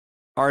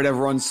All right,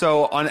 everyone.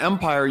 So on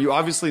Empire, you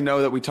obviously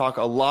know that we talk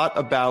a lot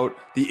about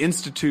the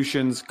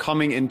institutions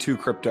coming into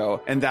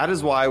crypto. And that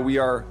is why we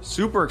are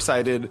super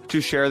excited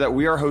to share that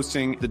we are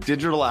hosting the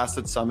Digital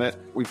Asset Summit.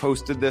 We've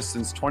hosted this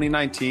since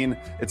 2019.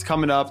 It's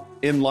coming up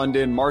in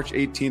London, March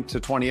 18th to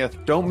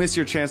 20th. Don't miss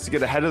your chance to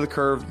get ahead of the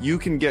curve. You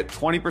can get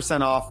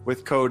 20% off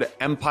with code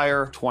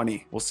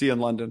EMPIRE20. We'll see you in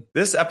London.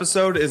 This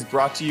episode is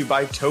brought to you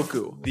by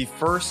Toku, the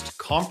first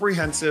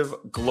comprehensive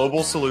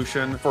global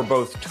solution for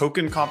both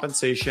token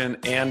compensation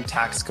and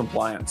tax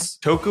compliance.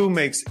 Toku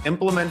makes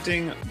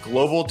implementing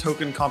global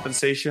token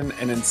compensation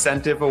and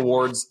incentive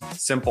awards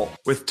simple.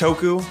 With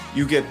Toku,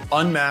 you get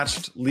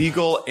unmatched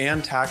legal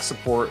and tax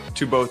support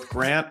to both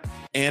grant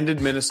and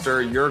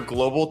administer your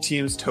global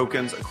team's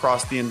tokens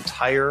across the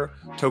entire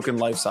token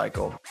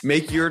lifecycle.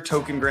 Make your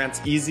token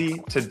grants easy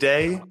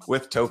today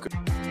with Toku.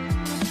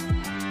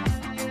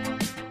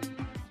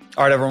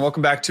 All right, everyone,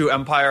 welcome back to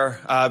Empire.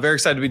 Very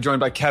excited to be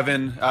joined by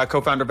Kevin,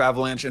 co-founder of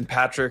Avalanche, and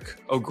Patrick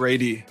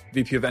O'Grady,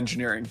 VP of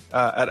Engineering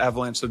at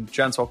Avalanche. So,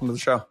 gents, welcome to the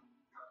show.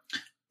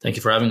 Thank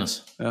you for having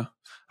us. Yeah,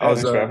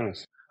 thanks for having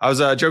us. I was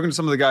joking to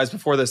some of the guys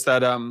before this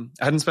that I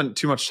hadn't spent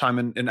too much time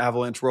in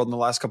Avalanche world in the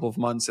last couple of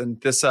months,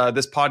 and this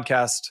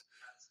podcast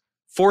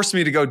forced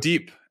me to go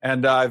deep.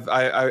 And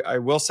I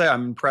will say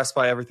I'm impressed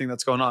by everything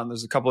that's going on.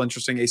 There's a couple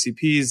interesting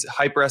ACPs,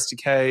 Hyper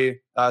SDK,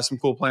 some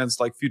cool plans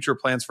like future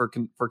plans for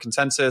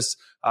consensus,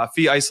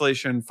 fee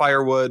isolation,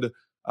 Firewood,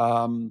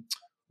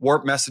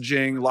 warp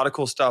messaging, a lot of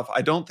cool stuff.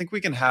 I don't think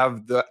we can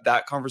have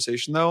that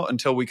conversation though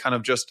until we kind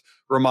of just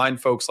remind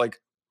folks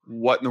like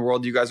what in the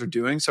world you guys are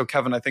doing. So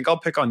Kevin, I think I'll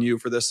pick on you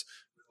for this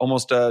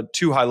almost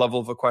too high level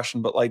of a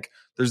question, but like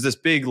there's this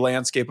big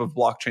landscape of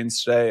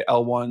blockchains today,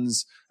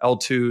 L1s,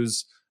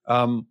 L2s.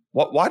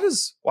 Why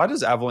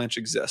does Avalanche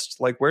exist?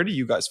 Like, where do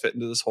you guys fit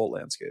into this whole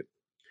landscape?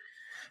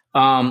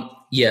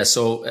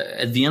 So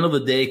at the end of the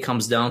day, it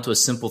comes down to a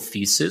simple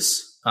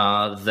thesis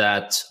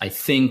that I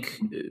think,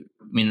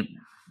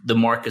 the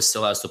market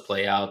still has to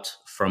play out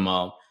from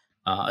a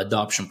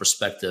adoption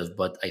perspective,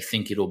 but I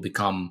think it'll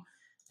become,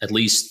 at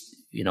least,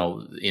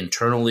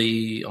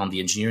 internally on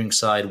the engineering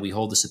side, we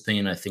hold this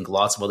opinion. I think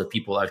lots of other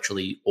people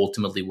actually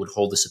ultimately would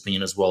hold this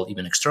opinion as well,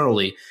 even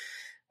externally.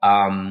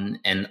 And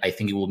I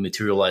think it will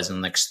materialize in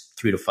the next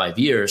 3 to 5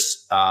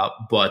 years.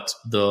 But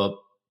the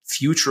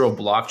future of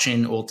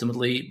blockchain,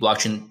 ultimately,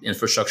 blockchain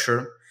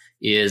infrastructure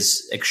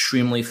is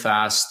extremely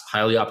fast,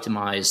 highly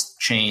optimized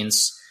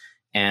chains,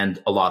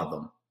 and a lot of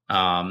them.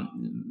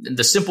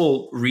 The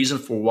simple reason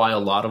for why a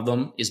lot of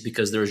them is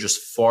because there is just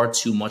far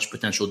too much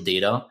potential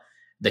data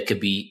that could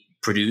be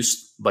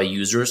produced by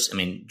users.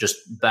 Just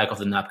back of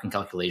the napkin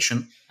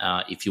calculation.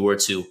 If you were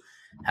to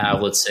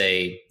have, let's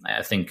say,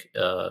 I think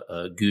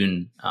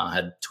Goon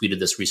had tweeted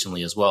this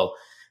recently as well,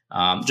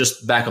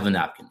 just back of the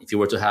napkin. If you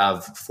were to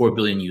have 4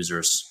 billion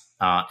users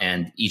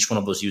and each one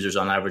of those users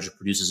on average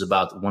produces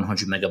about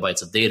 100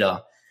 megabytes of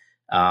data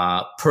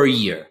per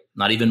year,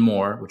 not even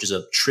more, which is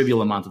a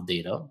trivial amount of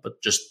data,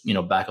 but just,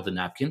 back of the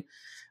napkin.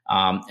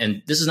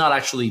 And this is not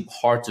actually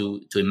hard to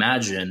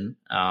imagine,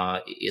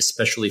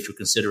 especially if you're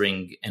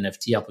considering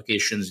NFT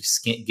applications,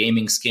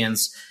 gaming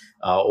skins,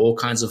 all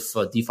kinds of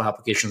DeFi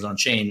applications on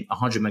chain.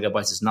 100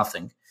 megabytes is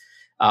nothing.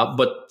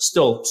 But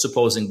still,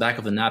 supposing back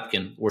of the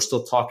napkin, we're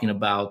still talking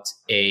about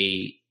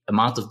a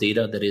amount of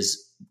data that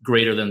is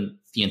greater than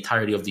the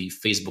entirety of the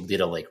Facebook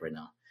data lake right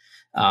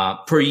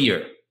now per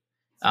year.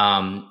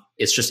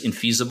 It's just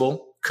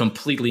infeasible,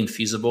 completely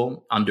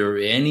infeasible under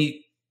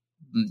any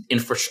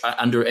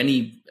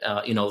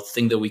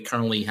thing that we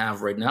currently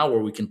have right now,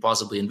 where we can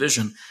possibly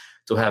envision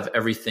to have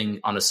everything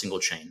on a single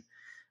chain.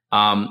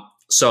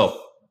 So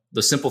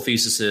the simple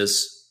thesis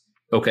is,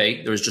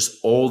 okay, there's just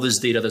all this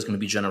data that's going to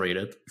be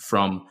generated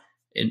from,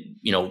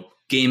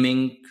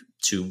 gaming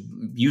to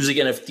using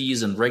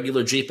NFTs and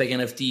regular JPEG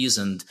NFTs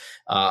and,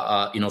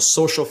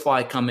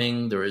 SocialFi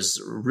coming. There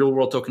is real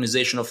world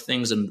tokenization of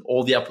things and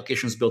all the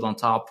applications built on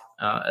top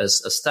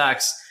as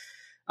stacks.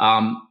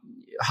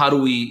 How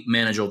do we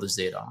manage all this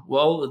data?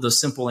 Well, the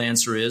simple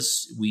answer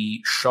is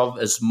we shove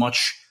as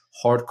much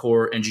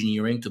hardcore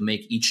engineering to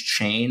make each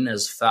chain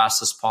as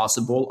fast as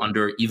possible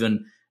under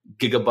even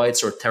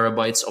gigabytes or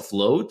terabytes of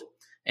load.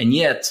 And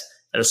yet,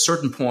 at a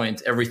certain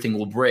point, everything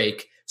will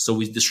break. So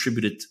we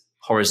distribute it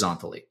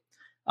horizontally.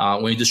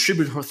 When you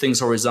distribute things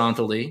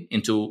horizontally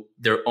into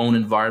their own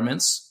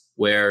environments,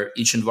 where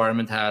each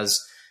environment has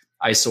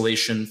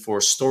isolation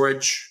for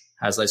storage,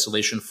 has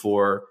isolation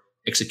for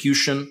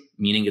execution,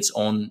 meaning its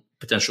own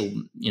potential,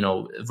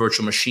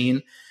 virtual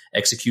machine,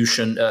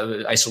 execution,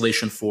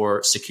 isolation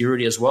for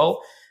security as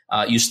well.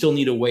 You still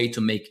need a way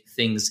to make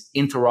things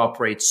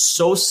interoperate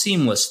so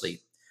seamlessly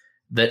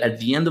that at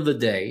the end of the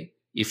day,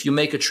 if you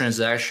make a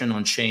transaction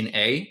on chain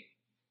A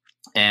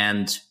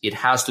and it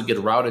has to get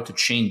routed to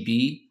chain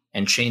B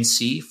and chain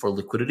C for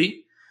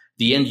liquidity,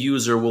 the end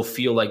user will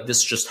feel like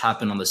this just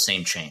happened on the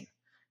same chain.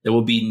 There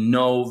will be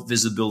no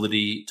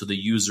visibility to the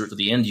user, to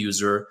the end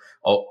user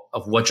of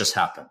what just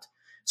happened.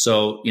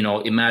 So,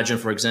 imagine,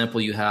 for example,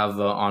 you have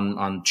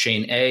on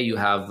chain A, you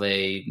have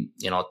a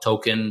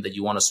token that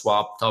you want to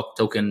swap,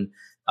 token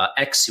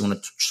X, you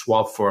want to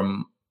swap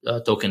from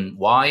token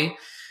Y.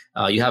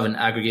 You have an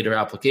aggregator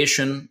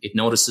application. It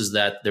notices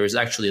that there is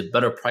actually a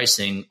better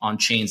pricing on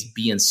chains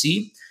B and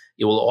C.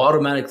 It will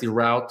automatically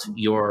route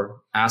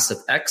your asset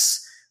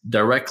X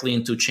directly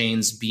into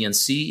chains B and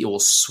C. It will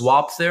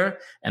swap there,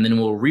 and then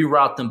it will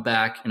reroute them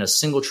back in a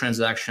single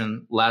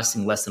transaction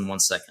lasting less than 1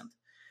 second.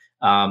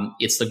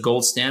 It's the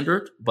gold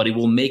standard, but it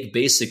will make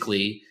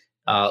basically,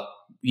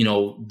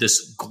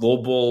 this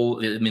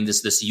global,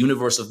 this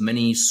universe of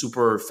many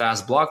super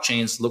fast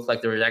blockchains look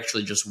like there is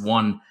actually just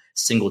one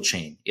single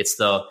chain. It's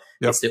the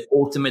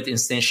ultimate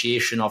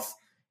instantiation of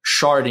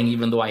sharding,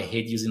 even though I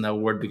hate using that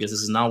word because this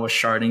is not what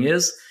sharding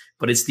is,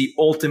 but it's the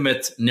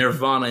ultimate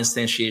nirvana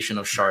instantiation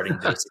of sharding,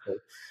 basically.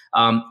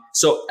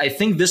 So I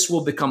think this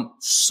will become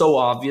so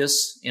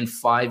obvious in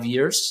 5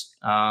 years,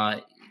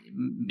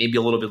 maybe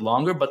a little bit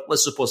longer, but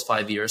let's suppose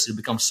 5 years. It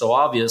becomes so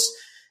obvious.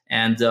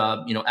 And,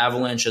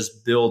 Avalanche has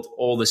built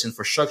all this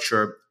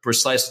infrastructure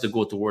precisely to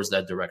go towards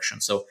that direction.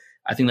 So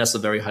I think that's a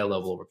very high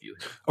level overview.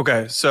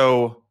 Okay.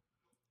 So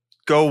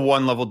go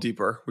one level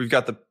deeper. We've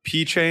got the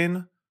P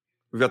chain,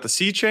 we've got the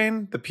C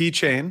chain, the P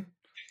chain,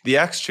 the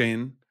X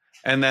chain,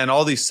 and then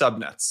all these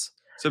subnets.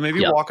 So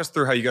maybe walk us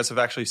through how you guys have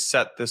actually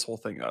set this whole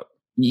thing up.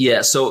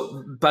 Yeah.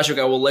 So Patrick,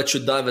 I will let you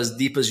dive as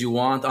deep as you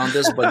want on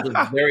this, but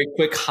just very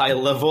quick high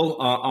level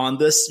on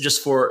this,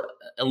 just for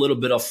a little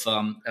bit of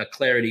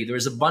clarity. There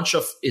is a bunch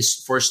of,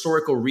 for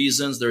historical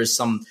reasons, there is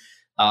some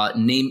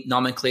name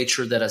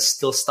nomenclature that has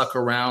still stuck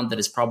around that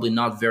is probably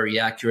not very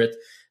accurate.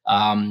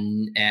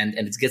 And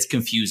it gets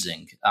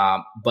confusing.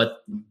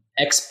 But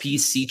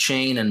XPC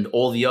chain and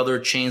all the other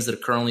chains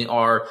that currently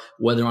are,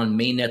 whether on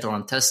mainnet or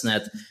on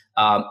testnet,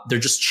 they're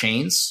just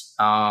chains.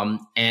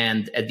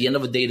 And at the end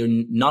of the day,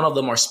 none of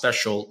them are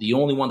special. The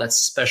only one that's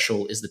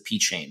special is the P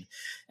chain.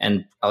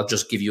 And I'll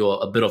just give you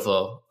a bit of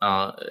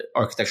a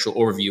architectural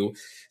overview.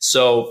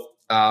 So,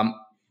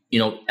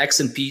 X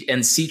and P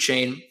and C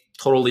chain,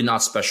 totally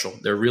not special.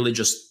 They're really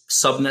just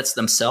subnets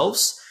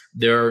themselves.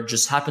 There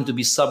just happen to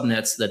be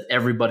subnets that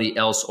everybody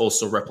else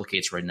also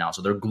replicates right now.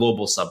 So they're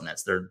global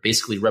subnets. They're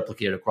basically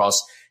replicated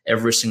across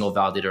every single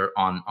validator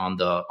on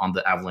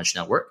the Avalanche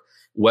network.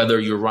 Whether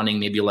you're running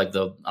maybe like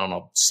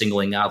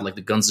singling out like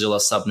the Gunzilla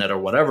subnet or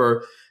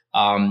whatever,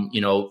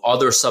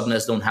 other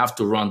subnets don't have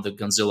to run the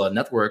Gunzilla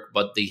network,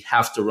 but they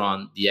have to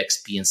run the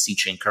XP and C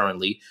chain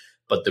currently.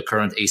 But the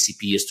current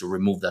ACP is to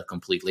remove that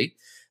completely.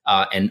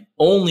 And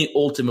only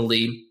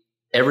ultimately,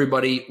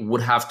 everybody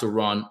would have to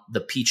run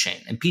the P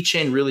chain. And P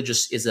chain really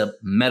just is a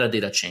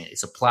metadata chain.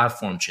 It's a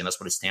platform chain.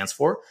 That's what it stands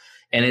for.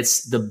 And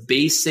it's the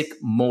basic,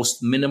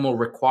 most minimal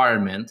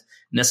requirement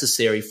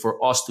necessary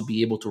for us to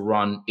be able to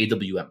run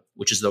AWM,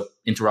 which is the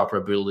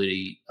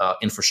interoperability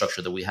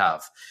infrastructure that we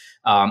have.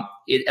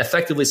 It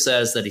effectively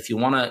says that if you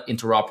want to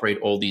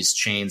interoperate all these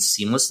chains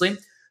seamlessly,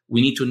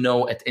 we need to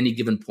know at any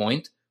given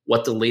point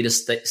what the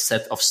latest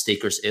set of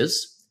stakers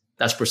is.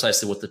 That's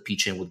precisely what the P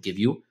chain would give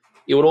you.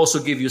 It would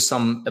also give you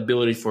some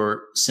ability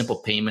for simple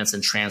payments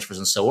and transfers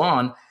and so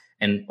on,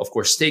 and of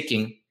course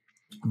staking.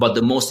 But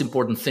the most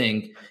important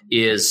thing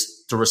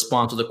is to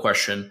respond to the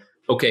question,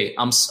 okay,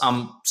 I'm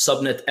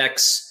subnet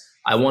X,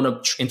 I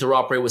want to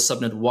interoperate with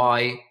subnet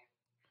Y.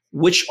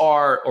 What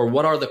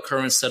are the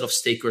current set of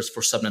stakers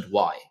for subnet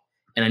Y?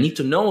 And I need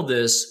to know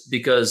this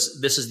because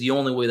this is the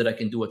only way that I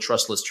can do a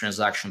trustless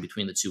transaction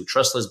between the two.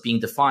 Trustless being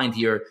defined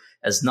here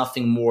as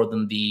nothing more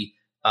than the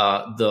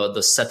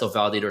set of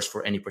validators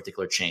for any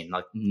particular chain,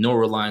 like no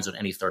reliance on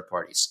any third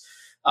parties.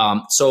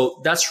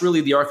 So that's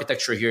really the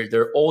architecture here.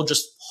 They're all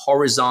just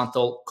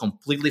horizontal,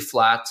 completely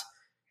flat,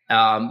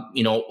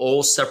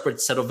 all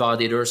separate set of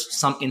validators,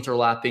 some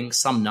interlapping,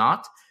 some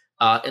not.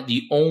 And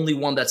the only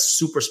one that's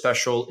super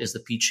special is the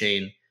P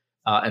chain.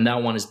 And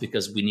that one is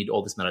because we need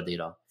all this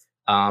metadata.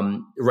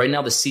 Right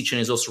now, the C chain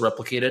is also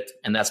replicated,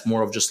 and that's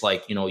more of just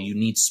like, you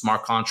need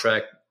smart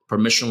contract,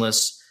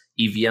 permissionless,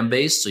 EVM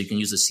based, so you can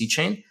use the C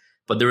chain.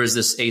 But there is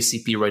this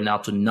ACP right now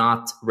to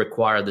not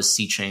require the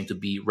C chain to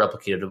be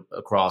replicated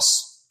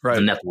across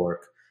the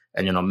network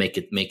and, make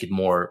it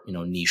more,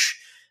 niche.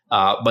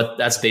 But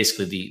that's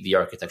basically the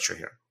architecture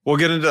here. We'll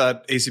get into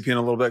that ACP in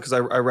a little bit because I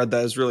read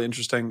that is really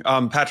interesting.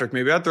 Patrick,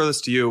 maybe I'd throw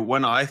this to you.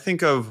 When I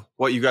think of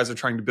what you guys are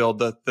trying to build,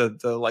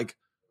 the like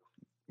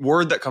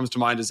word that comes to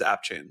mind is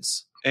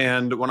Appchains.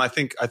 And when I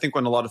think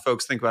when a lot of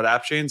folks think about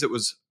Appchains, it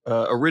was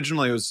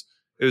originally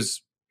it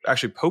was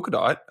actually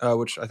Polkadot,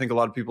 which I think a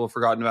lot of people have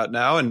forgotten about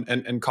now,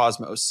 and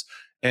Cosmos.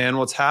 And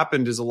what's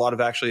happened is a lot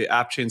of actually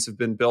Appchains have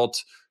been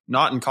built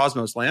not in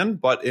Cosmos land,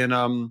 but in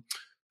on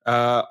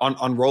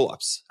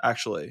rollups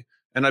actually.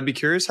 And I'd be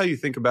curious how you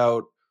think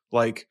about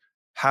like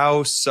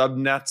how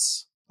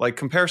subnets, like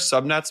compare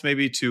subnets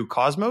maybe to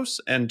Cosmos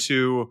and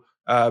to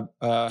building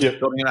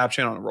an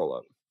Appchain on a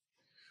rollup.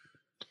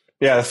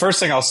 Yeah, the first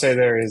thing I'll say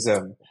there is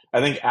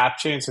I think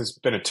Appchains has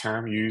been a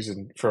term used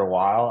for a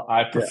while.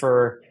 I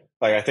prefer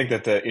like I think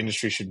that the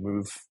industry should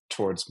move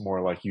towards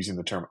more like using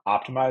the term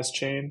optimized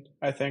chain,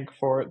 I think,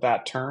 for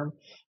that term,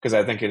 because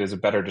I think it is a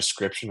better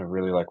description of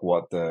really like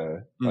what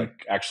the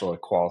like actual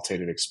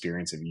qualitative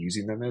experience of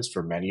using them is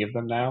for many of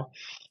them now.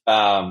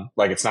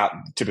 Like it's not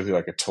typically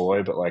like a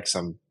toy, but like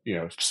some,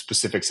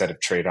 specific set of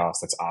trade-offs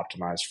that's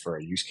optimized for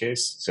a use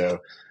case. So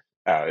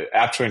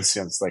Appchains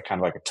sounds like kind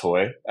of like a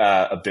toy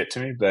a bit to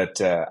me, but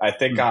I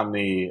think on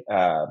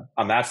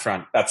that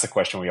front, that's the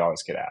question we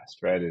always get asked,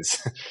 right?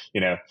 Is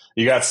you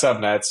got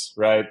subnets,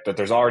 right? But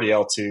there's already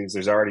L2s,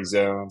 there's already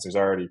zones, there's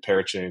already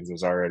parachains,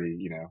 there's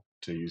already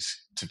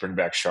to bring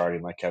back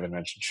sharding, like Kevin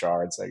mentioned,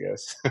 shards, I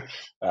guess,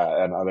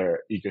 and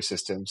other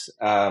ecosystems.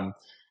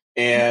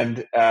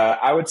 And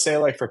I would say,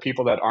 like, for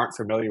people that aren't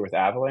familiar with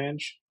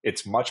Avalanche,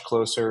 it's much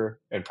closer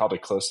and probably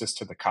closest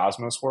to the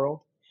Cosmos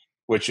world,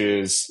 which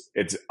is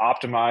it's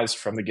optimized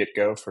from the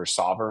get-go for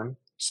sovereign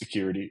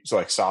security. So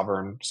like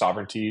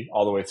sovereignty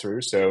all the way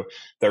through. So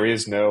there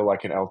is no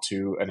like an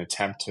L2, an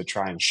attempt to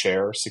try and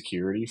share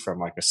security from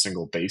like a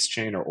single base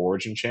chain or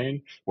origin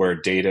chain where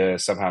data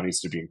somehow needs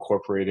to be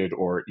incorporated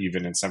or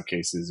even in some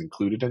cases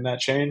included in that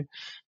chain.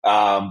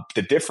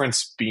 The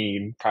difference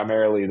being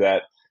primarily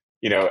that,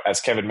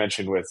 as Kevin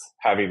mentioned, with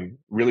having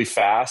really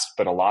fast,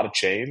 but a lot of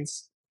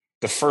chains,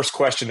 the first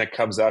question that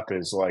comes up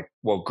is like,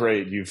 well,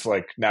 great, you've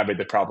like now made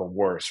the problem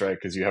worse, right?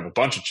 Because you have a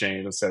bunch of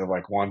chains instead of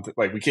like one.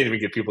 Like we can't even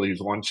get people to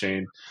use one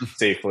chain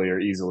safely or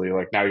easily.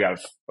 Like now we got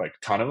like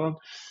a ton of them.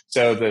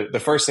 So the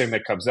first thing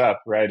that comes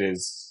up, right,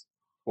 is,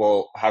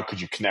 well, how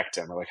could you connect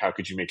them, or like how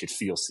could you make it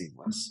feel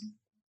seamless?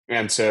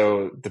 And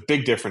so the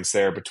big difference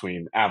there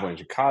between Avalanche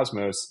and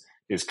Cosmos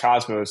is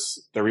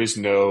there is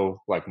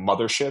no like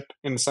mothership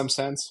in some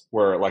sense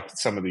where like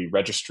some of the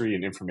registry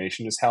and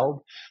information is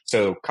held.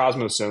 So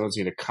Cosmos zones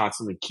need to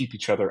constantly keep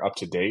each other up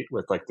to date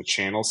with like the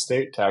channel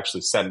state to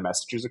actually send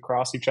messages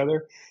across each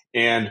other.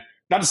 And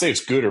not to say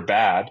it's good or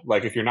bad.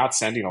 Like if you're not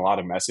sending a lot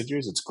of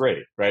messages, it's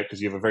great, right?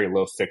 Because you have a very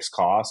low fixed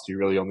cost. You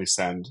really only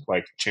send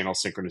like channel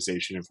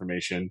synchronization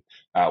information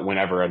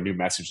whenever a new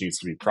message needs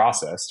to be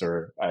processed,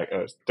 or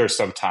there's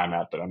some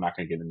timeout, but I'm not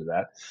going to get into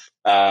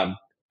that.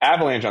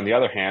 Avalanche, on the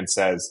other hand,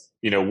 says,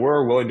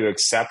 we're willing to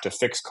accept a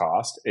fixed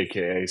cost,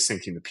 aka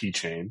syncing the P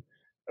chain,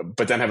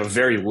 but then have a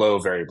very low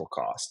variable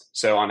cost.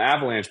 So on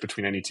Avalanche,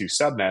 between any two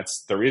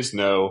subnets, there is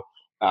no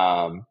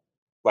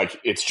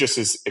it's just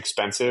as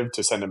expensive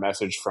to send a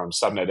message from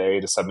subnet A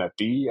to subnet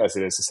B as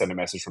it is to send a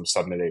message from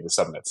subnet A to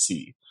subnet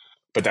C.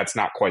 But that's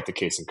not quite the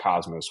case in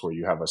Cosmos, where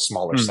you have a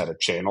smaller set of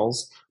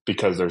channels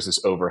because there's this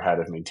overhead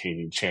of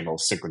maintaining channel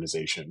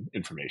synchronization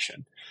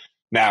information.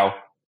 Now,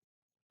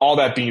 all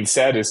that being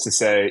said is to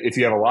say, if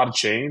you have a lot of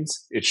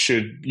chains, you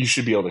should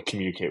be able to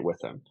communicate with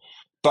them.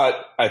 But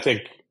I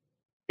think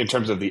in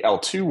terms of the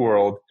L2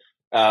 world,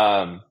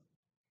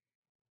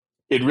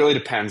 it really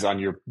depends on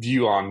your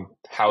view on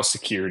how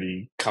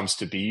security comes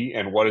to be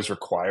and what is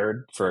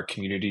required for a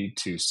community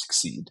to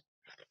succeed.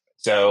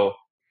 So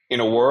in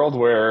a world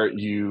where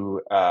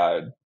you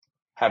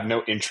have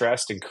no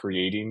interest in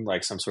creating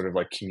like some sort of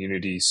like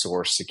community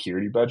source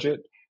security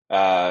budget,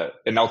 an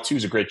L2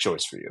 is a great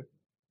choice for you.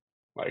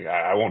 Like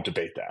I won't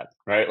debate that,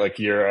 right? Like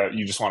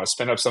you just want to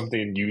spin up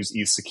something, use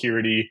ETH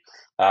security,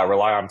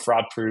 rely on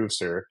fraud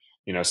proofs or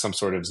some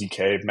sort of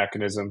ZK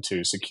mechanism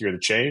to secure the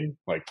chain.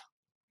 Like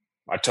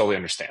I totally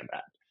understand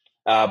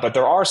that, but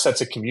there are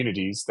sets of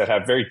communities that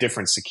have very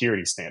different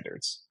security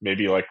standards.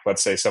 Maybe like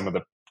let's say some of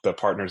the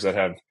partners that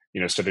have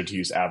started to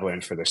use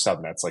Avalanche for their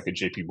subnets, like a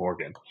JP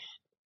Morgan.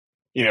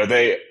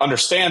 They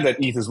understand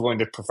that ETH is willing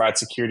to provide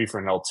security for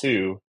an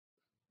L2.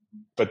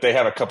 But they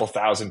have a couple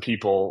thousand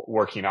people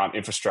working on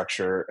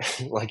infrastructure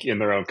like in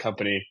their own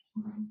company,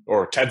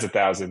 or tens of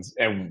thousands,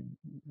 and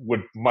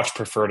would much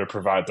prefer to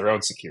provide their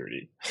own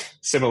security.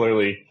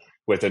 Similarly,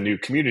 with a new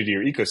community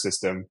or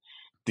ecosystem,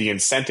 the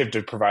incentive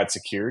to provide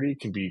security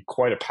can be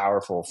quite a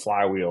powerful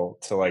flywheel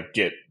to like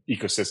get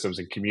ecosystems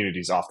and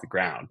communities off the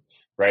ground,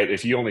 right?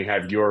 If you only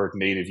have your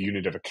native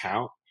unit of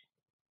account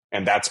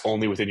and that's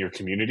only within your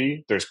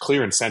community, there's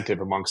clear incentive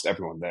amongst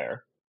everyone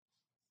there.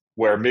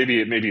 Where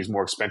maybe is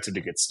more expensive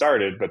to get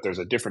started, but there's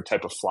a different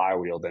type of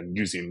flywheel than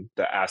using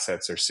the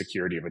assets or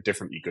security of a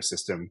different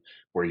ecosystem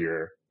where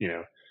you're,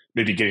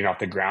 maybe getting off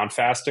the ground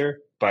faster,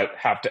 but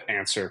have to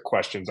answer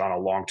questions on a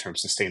long-term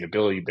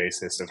sustainability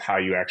basis of how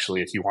you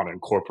actually, if you want to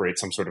incorporate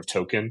some sort of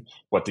token,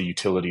 what the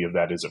utility of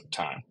that is over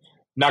time.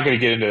 Not going to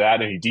get into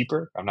that any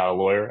deeper. I'm not a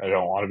lawyer. I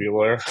don't want to be a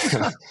lawyer,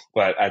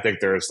 but I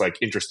think there's like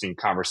interesting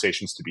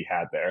conversations to be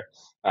had there.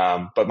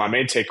 But my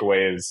main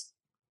takeaway is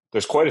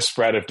there's quite a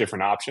spread of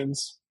different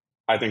options.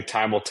 I think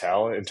time will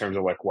tell in terms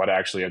of like what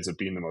actually ends up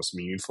being the most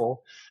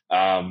meaningful.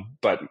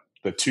 But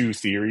the two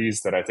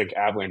theories that I think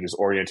Avalanche is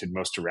oriented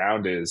most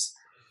around is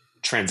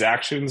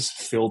transactions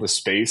fill the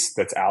space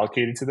that's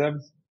allocated to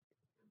them.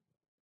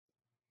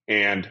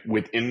 And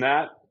within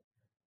that,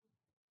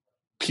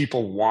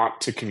 people want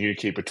to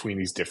communicate between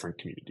these different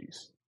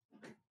communities.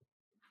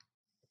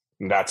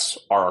 And that's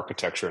our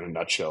architecture in a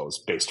nutshell, is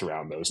based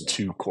around those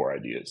two core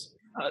ideas.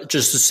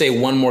 Just to say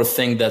one more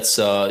thing that's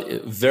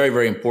very,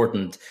 very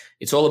important.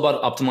 It's all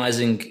about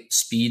optimizing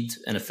speed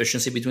and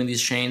efficiency between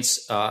these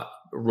chains.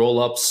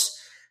 Rollups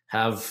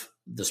have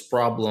this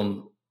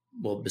problem.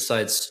 Well,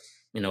 besides,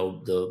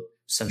 the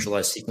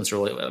centralized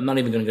sequencer, I'm not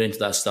even going to get into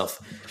that stuff.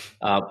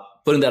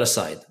 Putting that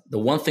aside, the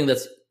one thing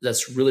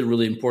that's really,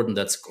 really important,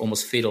 that's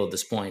almost fatal at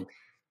this point,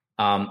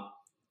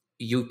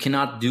 you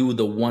cannot do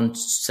the 1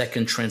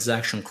 second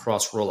transaction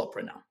cross rollup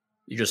right now.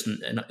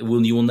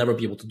 You will never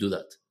be able to do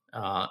that.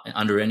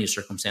 Under any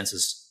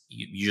circumstances,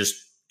 you just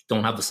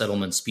don't have the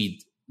settlement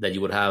speed that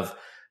you would have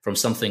from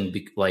something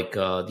like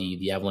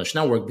the Avalanche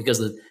network, because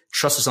the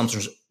trust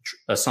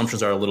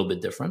assumptions are a little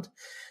bit different.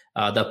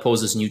 That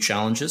poses new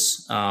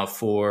challenges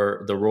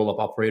for the rollup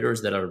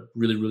operators that are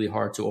really, really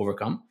hard to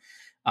overcome.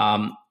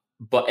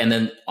 And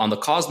then on the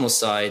Cosmos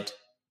side,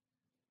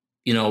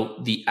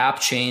 the app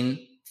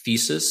chain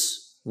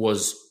thesis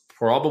was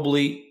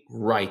probably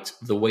right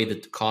the way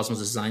that Cosmos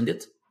designed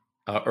it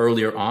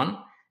earlier on.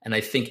 And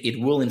I think it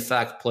will, in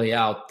fact, play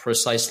out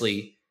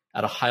precisely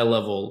at a high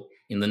level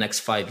in the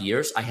next 5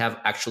 years. I have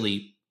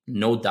actually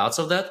no doubts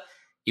of that.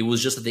 It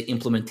was just that the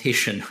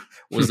implementation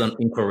was done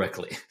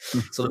incorrectly.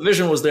 So the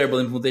vision was there, but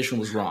the implementation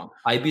was wrong.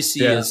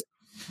 IBC is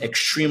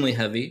extremely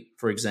heavy,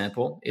 for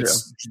example.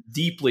 It's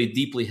deeply,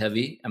 deeply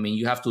heavy. I mean,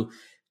 you have to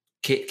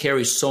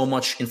carry so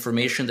much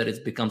information that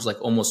it becomes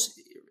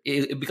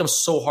it becomes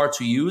so hard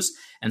to use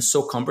and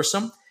so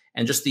cumbersome.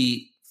 And just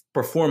the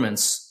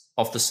performance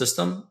of the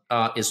system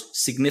is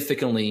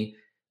significantly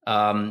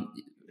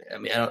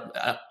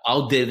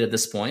outdated at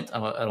this point.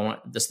 I don't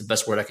want, that's the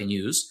best word I can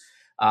use.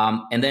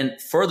 And then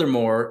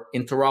furthermore,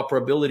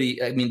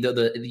 interoperability. I mean,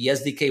 the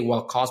SDK,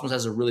 while Cosmos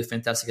has a really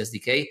fantastic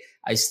SDK,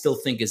 I still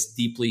think it's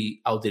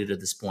deeply outdated at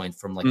this point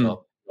from a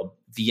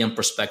VM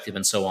perspective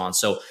and so on.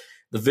 So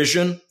the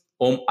vision,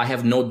 I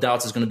have no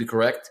doubts, is going to be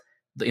correct.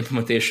 The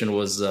implementation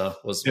was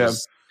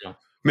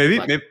Maybe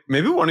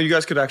one of you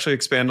guys could actually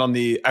expand on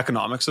the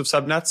economics of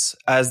subnets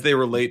as they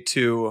relate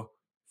to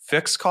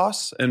fixed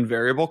costs and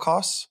variable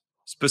costs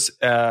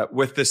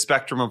with this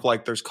spectrum of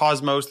there's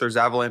Cosmos, there's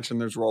Avalanche, and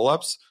there's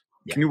rollups.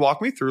 Yeah. Can you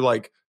walk me through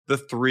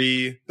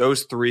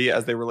those three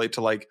as they relate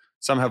to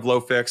some have low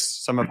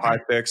fixed, some have high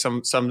fixed,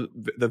 some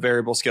the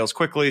variable scales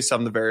quickly,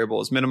 some the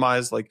variable is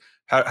minimized.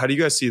 How do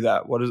you guys see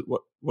that? What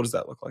does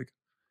that look like?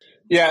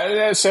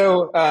 Yeah,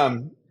 so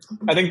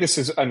I think this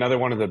is another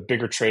one of the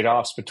bigger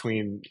trade-offs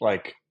between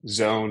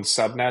zone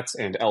subnets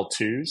and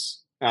L2s,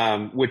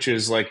 which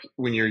is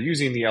when you're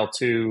using the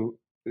L2,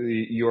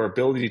 your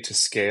ability to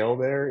scale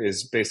there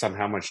is based on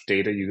how much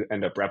data you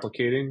end up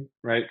replicating,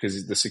 right?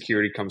 Because the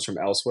security comes from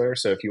elsewhere.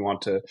 So if you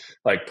want to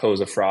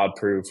pose a fraud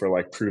proof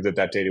or prove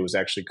that data was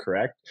actually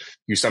correct,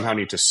 you somehow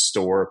need to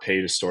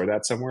pay to store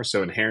that somewhere.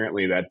 So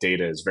inherently that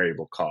data is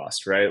variable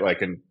cost, right?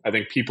 And I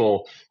think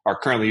people are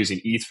currently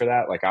using ETH for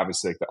that,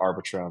 obviously the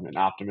Arbitrum and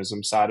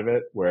Optimism side of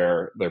it,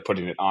 where they're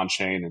putting it on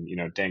chain, and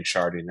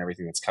Danksharding and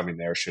everything that's coming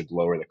there should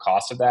lower the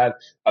cost of that.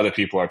 Other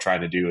people are trying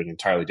to do an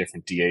entirely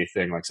different DA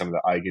thing, like some of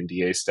the Eigen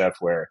DA stuff,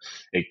 where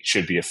it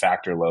should be a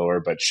factor lower,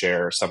 but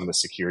share some of the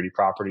security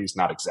properties,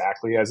 not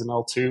exactly as an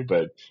L2,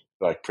 but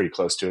pretty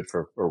close to it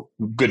or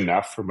good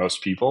enough for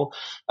most people.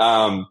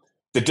 The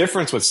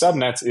difference with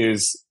subnets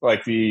is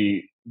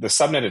the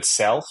subnet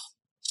itself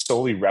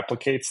solely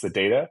replicates the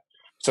data.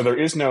 So there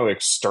is no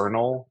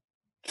external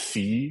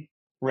fee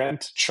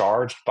rent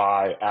charged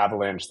by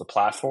Avalanche, the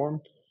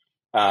platform.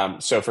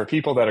 So for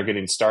people that are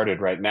getting started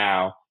right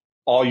now,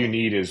 all you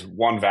need is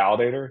one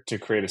validator to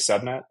create a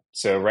subnet.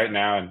 So right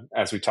now, and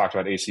as we talked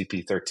about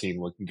ACP 13,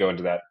 we can go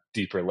into that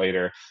deeper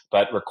later,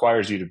 but it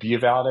requires you to be a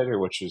validator,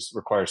 which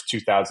requires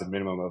 2,000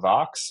 minimum of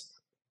Ox.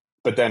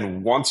 But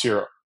then once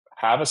you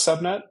have a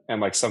subnet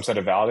and some set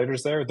of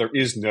validators there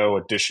is no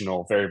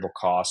additional variable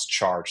cost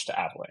charged to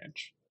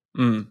Avalanche.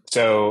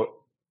 So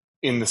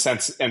in the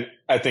sense, and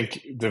I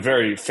think the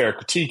very fair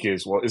critique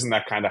is, well, isn't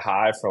that kind of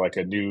high for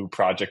a new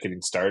project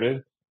getting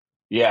started?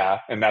 Yeah,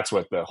 and that's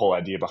what the whole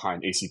idea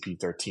behind ACP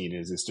 13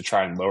 is to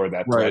try and lower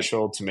that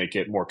threshold to make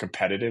it more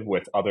competitive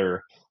with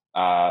other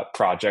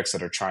projects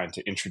that are trying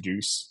to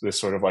introduce this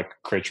sort of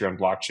create your own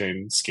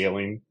blockchain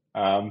scaling,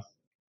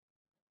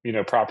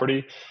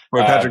 property.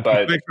 Right, Patrick,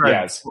 but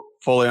yes,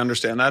 fully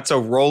understand that.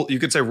 So you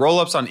could say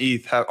rollups on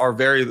ETH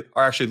are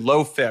actually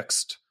low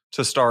fixed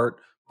to start,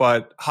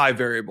 but high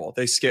variable.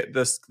 They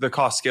the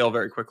cost scale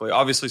very quickly.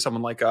 Obviously,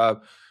 someone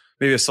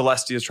maybe a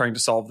Celestia is trying to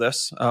solve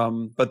this,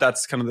 but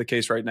that's kind of the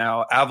case right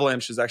now.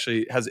 Avalanche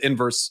has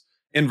inverse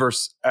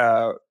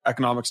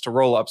economics to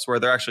rollups, where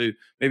they're actually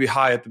maybe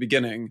high at the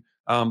beginning,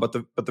 but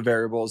the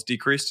variable is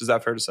decreased. Is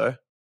that fair to say?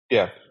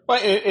 Yeah, well,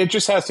 it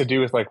just has to do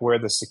with where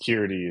the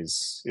security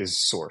is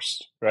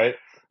sourced, right?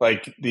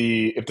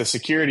 If the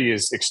security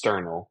is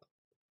external,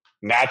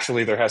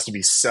 naturally there has to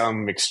be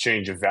some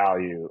exchange of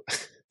value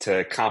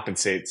to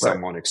compensate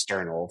someone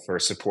external for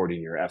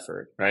supporting your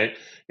effort, right?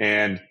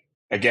 And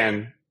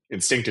again,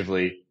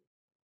 instinctively,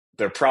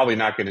 they're probably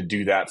not going to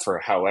do that for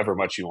however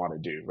much you want to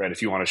do, right?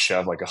 If you want to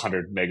shove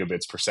 100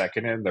 megabits per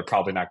second in, they're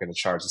probably not going to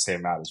charge the same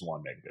amount as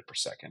 1 megabit per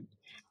second.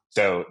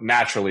 So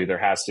naturally, there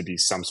has to be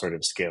some sort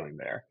of scaling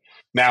there.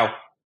 Now,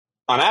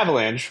 on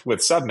Avalanche with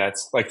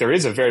subnets, like there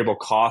is a variable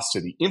cost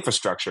to the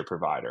infrastructure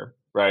provider,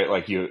 right?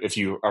 Like if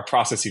you are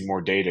processing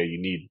more data, you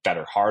need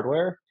better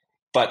hardware.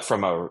 But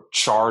from a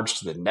charge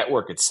to the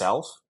network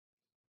itself,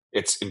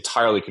 it's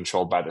entirely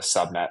controlled by the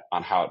subnet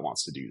on how it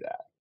wants to do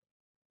that.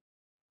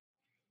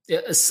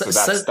 Yeah, so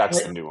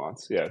that's the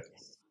nuance. Yeah.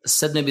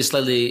 Said maybe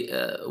slightly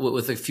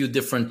with a few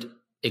different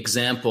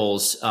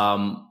examples.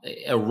 A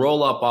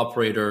roll-up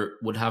operator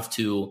would have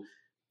to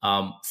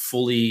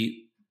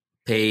fully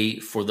pay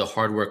for the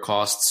hardware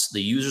costs.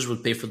 The users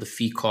would pay for the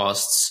fee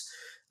costs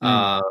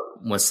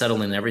when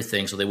settling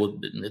everything. So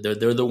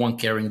they're the one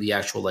carrying the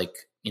actual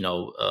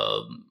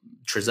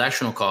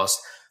transactional cost,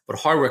 but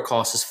hardware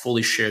cost is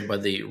fully shared by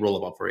the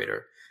roll-up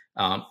operator.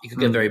 It could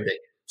get very big,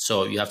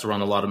 so you have to run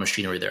a lot of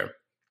machinery there.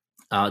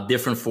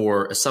 Different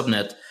for a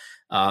subnet,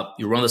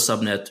 you run the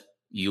subnet.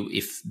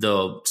 If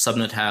the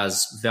subnet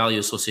has value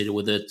associated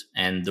with it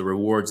and the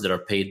rewards that are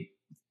paid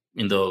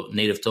in the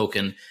native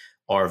token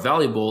are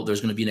valuable,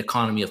 there's going to be an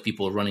economy of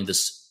people running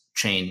this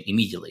chain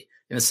immediately.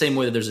 In the same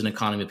way that there's an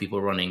economy of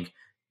people running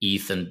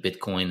ETH and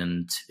Bitcoin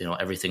and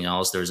everything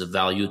else, there's a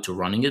value to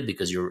running it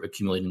because you're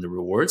accumulating the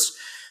rewards.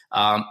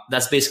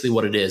 That's basically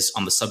what it is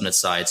on the subnet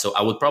side. So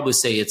I would probably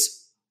say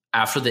it's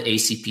after the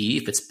ACP,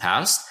 if it's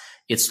passed,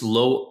 it's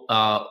low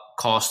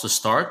cost to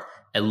start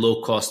and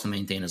low cost to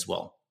maintain as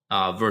well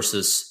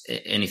versus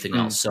anything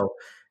else. So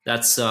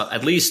that's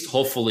at least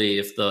hopefully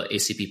if the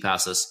ACP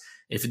passes.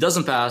 If it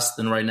doesn't pass,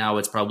 then right now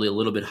it's probably a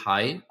little bit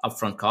high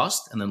upfront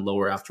cost and then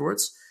lower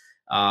afterwards.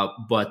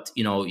 But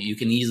you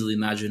can easily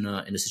imagine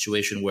in a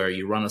situation where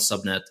you run a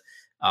subnet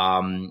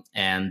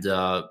and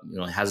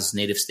it has this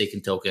native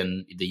staking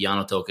token, the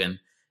Yano token,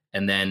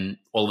 and then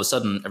all of a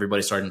sudden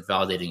everybody started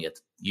validating it.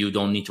 You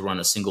don't need to run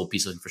a single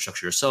piece of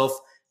infrastructure yourself.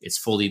 It's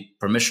fully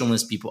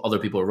permissionless. Other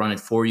people run it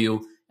for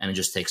you, and it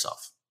just takes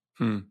off.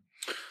 I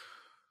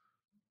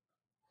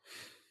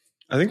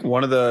think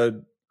one of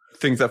the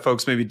things that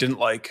folks maybe didn't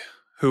like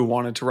who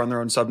wanted to run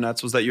their own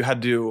subnets was that you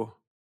had to,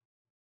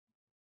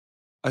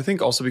 I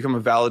think, also become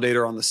a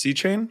validator on the C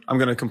chain. I'm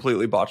going to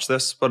completely botch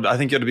this, but I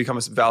think you had to become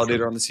a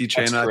validator on the C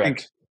chain. I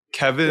think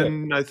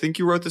Kevin, I think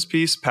you wrote this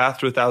piece, Path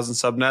to 1,000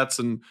 Subnets,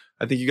 and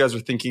I think you guys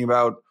are thinking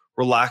about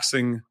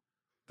relaxing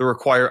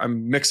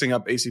I'm mixing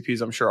up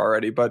ACPs, I'm sure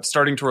already, but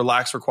starting to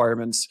relax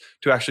requirements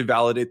to actually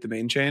validate the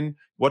main chain.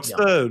 What's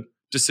the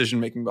decision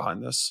making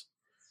behind this?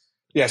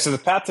 Yeah, so the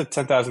Path to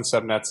 10,000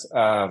 Subnets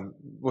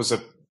was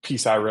a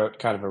piece I wrote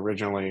kind of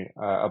originally,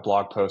 a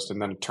blog post,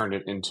 and then turned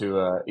it into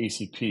a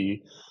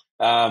ACP.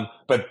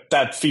 But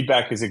that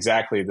feedback is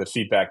exactly the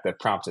feedback that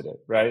prompted it,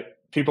 right?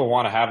 People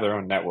want to have their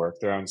own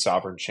network, their own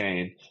sovereign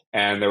chain.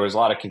 And there was a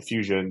lot of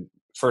confusion.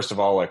 First of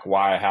all, like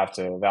why I have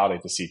to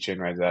validate the C chain,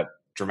 right? That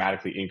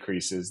dramatically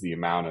increases the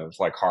amount of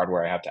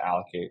hardware I have to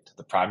allocate to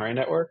the primary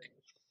network.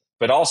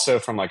 But also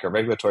from a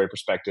regulatory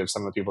perspective,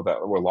 some of the people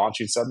that were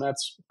launching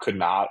subnets could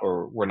not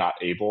or were not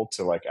able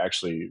to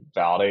actually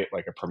validate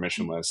a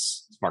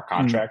permissionless smart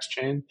contracts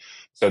chain.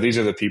 So these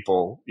are the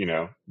people,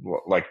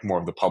 more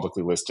of the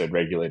publicly listed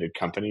regulated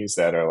companies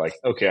that are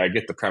okay, I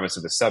get the premise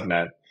of the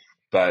subnet,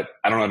 but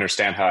I don't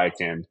understand how I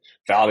can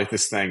validate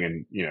this thing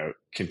and,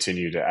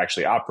 continue to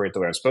actually operate the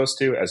way I'm supposed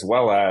to, as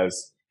well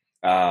as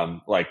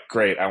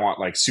great, I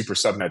want super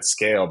subnet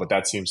scale, but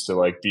that seems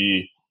to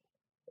be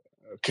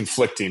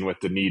conflicting with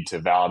the need to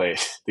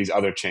validate these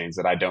other chains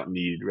that I don't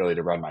need really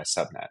to run my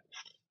subnet.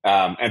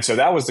 And so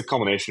that was the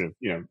culmination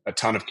of, a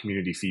ton of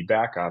community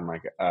feedback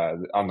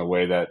on the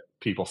way that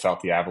people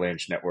felt the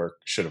Avalanche network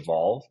should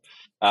evolve.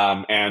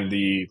 And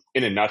in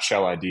a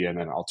nutshell idea, and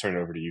then I'll turn it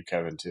over to you,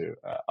 Kevin, to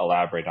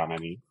elaborate on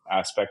any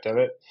aspect of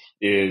it,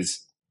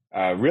 is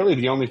really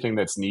the only thing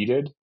that's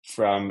needed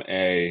from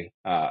a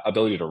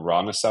ability to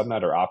run a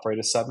subnet or operate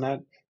a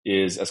subnet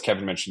is, as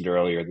Kevin mentioned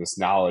earlier, this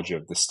knowledge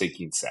of the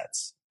staking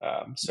sets.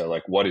 So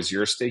what is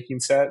your staking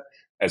set,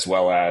 as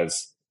well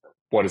as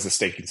what is the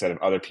staking set of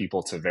other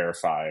people to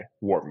verify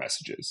warp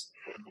messages.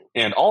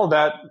 And all of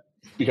that,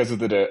 because of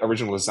the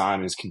original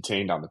design, is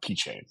contained on the P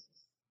chain.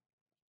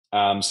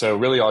 So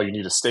really all you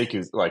need to stake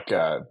is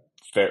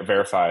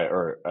verify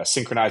or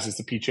synchronizes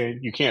the P chain.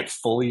 You can't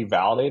fully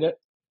validate it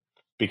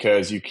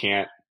because you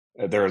can't,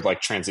 there are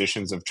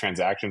transitions of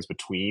transactions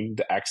between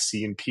the X,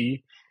 C, and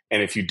P.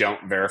 And if you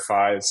don't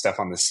verify stuff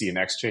on the C and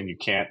X chain, you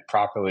can't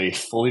properly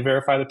fully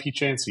verify the P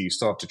chain. So you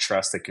still have to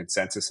trust the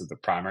consensus of the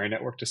primary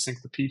network to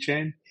sync the P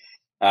chain.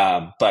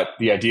 But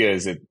the idea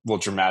is it will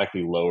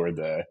dramatically lower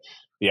the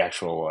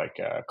actual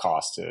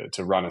cost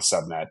to run a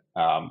subnet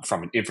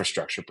from an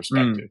infrastructure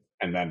perspective.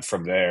 And then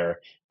from there,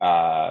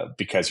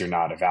 because you're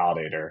not a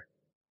validator,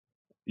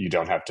 you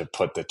don't have to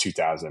put the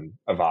 2,000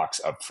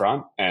 AVOX up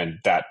front. And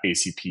that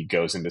ACP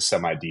goes into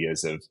some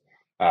ideas of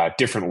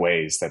different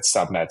ways that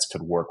subnets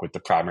could work with the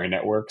primary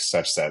network,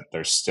 such that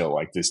there's still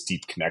this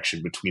deep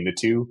connection between the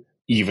two,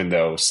 even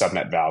though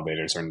subnet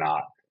validators are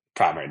not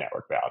primary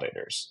network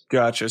validators.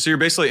 Gotcha. So you're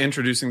basically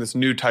introducing this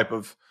new type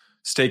of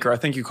staker. I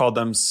think you called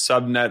them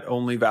subnet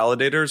only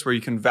validators, where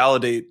you can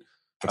validate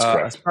a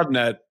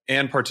subnet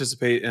and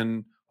participate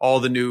in all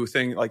the new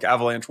thing like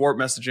Avalanche warp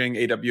messaging,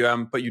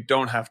 AWM, but you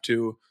don't have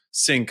to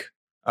sync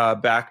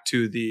back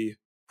to the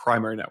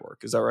primary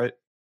network. Is that right?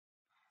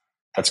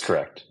 That's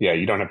correct. Yeah,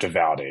 you don't have to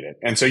validate it.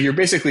 And so you're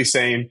basically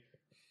saying,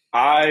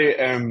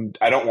 I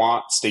don't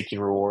want staking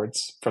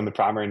rewards from the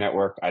primary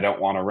network. I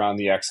don't want to run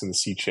the X and the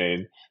C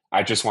chain.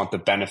 I just want the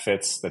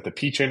benefits that the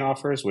P chain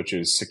offers, which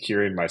is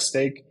securing my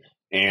stake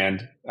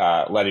and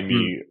letting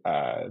me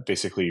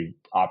basically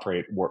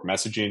operate warp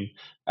messaging.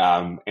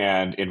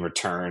 And in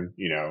return,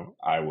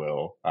 I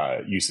will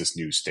use this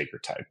new staker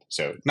type.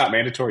 So not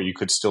mandatory. You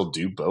could still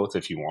do both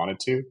if you wanted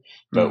to,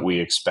 but we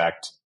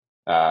expect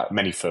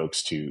many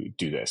folks to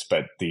do this.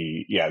 But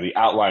the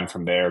outline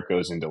from there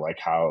goes into like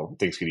how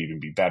things could even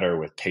be better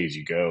with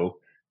pay-as-you-go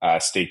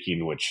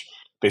staking, which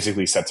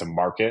basically sets a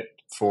market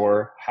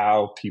for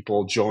how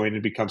people join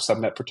and become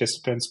subnet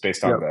participants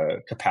based on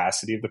the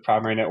capacity of the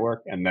primary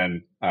network. And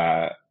then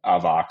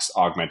Avox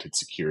augmented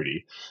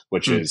security,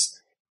 which is,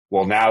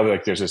 well, now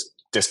like there's this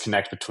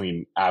disconnect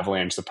between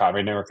Avalanche, the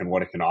primary network, and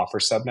what it can offer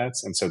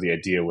subnets. And so the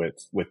idea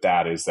with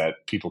that is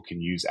that people can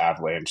use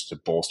Avalanche to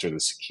bolster the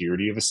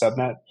security of a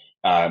subnet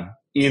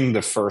in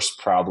the first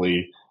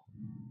probably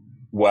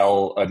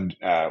well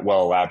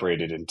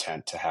elaborated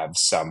intent to have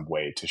some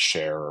way to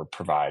share or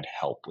provide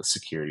help with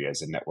security as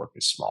the network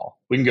is small.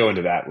 We can go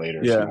into that later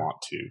if you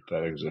want to, but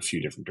there's a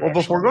few different directions.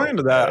 Well, before going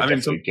into that,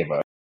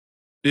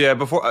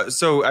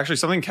 so actually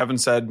something Kevin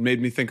said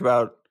made me think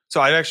about, so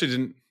I actually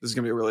didn't, this is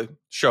going to be really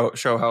show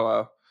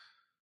how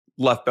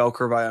left bell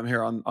curve I am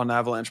here on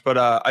Avalanche, but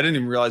I didn't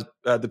even realize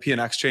the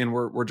PNX chain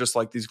were just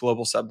like these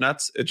global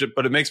subnets.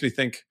 But it makes me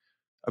think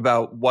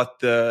about what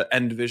the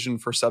end vision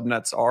for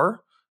subnets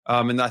are.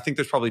 And I think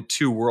there's probably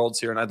two worlds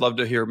here. And I'd love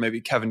to hear maybe,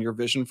 Kevin, your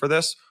vision for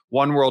this.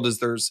 One world is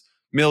there's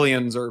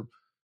millions or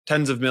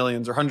tens of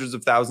millions or hundreds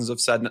of thousands of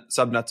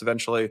subnets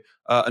eventually.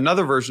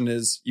 Another version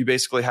is you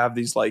basically have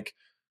these like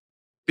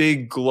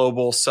big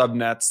global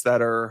subnets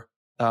that are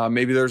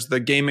maybe there's the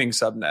gaming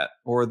subnet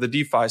or the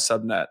DeFi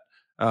subnet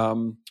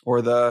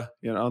or the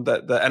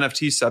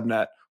NFT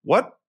subnet.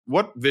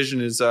 What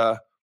vision is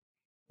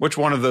which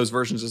one of those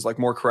versions is like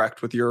more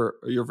correct with your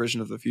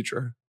vision of the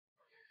future?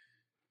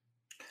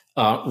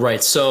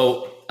 Right.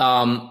 So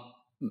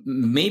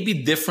maybe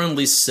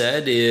differently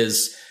said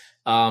is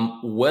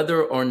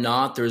whether or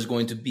not there's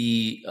going to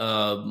be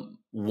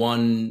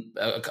only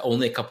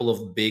a couple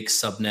of big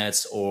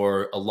subnets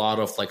or a lot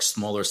of like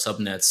smaller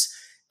subnets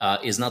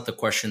is not the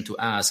question to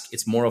ask.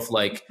 It's more of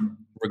like,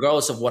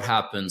 regardless of what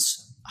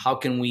happens, how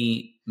can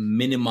we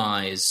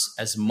minimize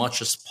as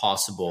much as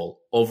possible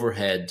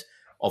overhead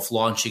of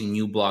launching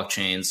new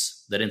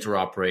blockchains that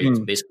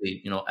interoperate,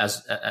 basically,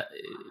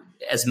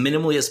 as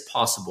minimally as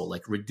possible,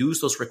 like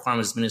reduce those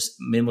requirements as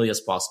minimally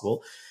as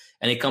possible.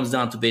 And it comes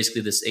down to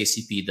basically this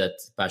ACP that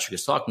Patrick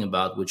is talking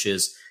about, which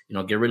is,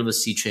 get rid of the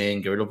C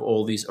chain, get rid of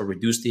all these, or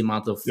reduce the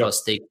amount of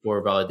stake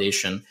for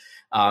validation.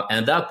 And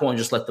at that point,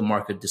 just let the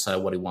market decide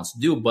what it wants to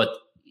do. But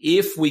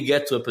if we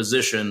get to a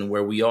position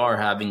where we are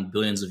having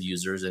billions of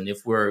users, and if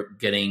we're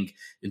getting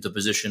into a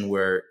position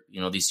where,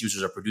 these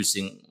users are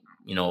producing,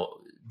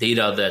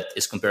 data that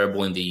is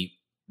comparable in the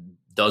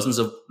dozens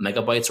of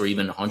megabytes or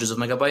even hundreds of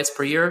megabytes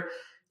per year,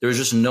 there's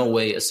just no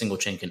way a single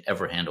chain can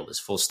ever handle this,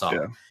 full stop.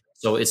 Yeah.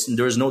 So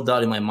there's no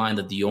doubt in my mind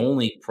that the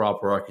only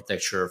proper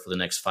architecture for the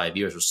next 5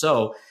 years or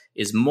so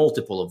is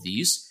multiple of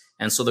these.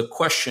 And so the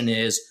question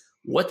is,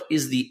 what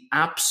is the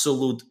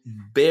absolute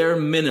bare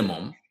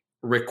minimum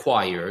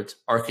required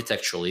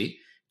architecturally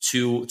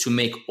to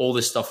make all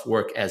this stuff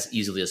work as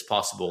easily as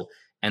possible?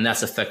 And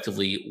that's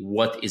effectively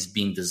what is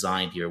being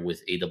designed here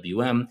with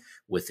AWM,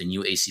 with the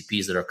new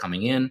ACPs that are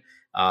coming in.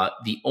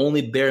 The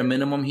only bare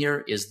minimum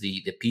here is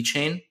the P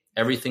chain.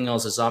 Everything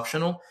else is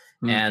optional.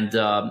 And,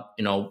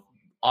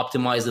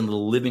 optimizing the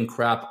living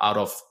crap out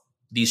of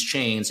these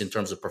chains in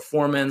terms of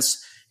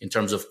performance, in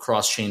terms of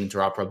cross-chain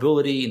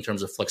interoperability, in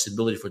terms of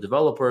flexibility for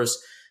developers,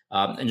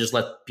 and just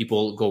let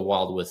people go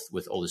wild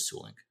with all this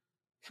tooling.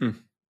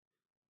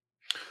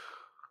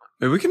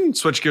 Maybe we can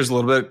switch gears a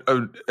little bit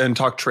and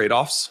talk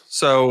trade-offs.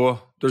 So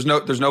there's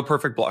no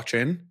perfect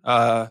blockchain.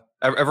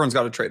 Everyone's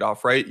got a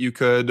trade-off, right? You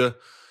could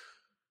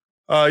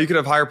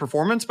have higher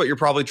performance, but you're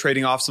probably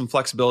trading off some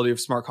flexibility of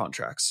smart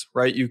contracts,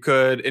 right? You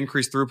could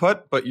increase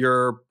throughput, but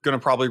you're going to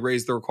probably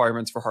raise the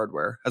requirements for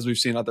hardware, as we've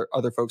seen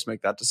other folks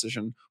make that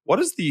decision. What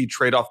is the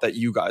trade-off that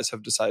you guys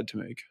have decided to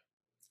make?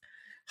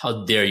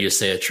 How dare you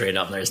say a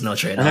trade-off? There's no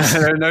trade-offs.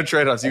 There are no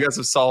trade-offs. You guys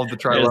have solved the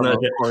trilemma, of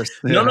course.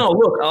 Yeah. No,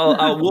 look,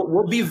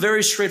 we'll be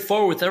very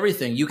straightforward with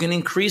everything. You can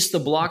increase the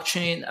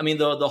blockchain. I mean,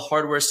 the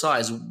hardware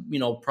size,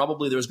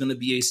 probably there's going to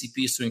be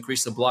ACPs to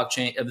increase the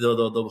blockchain,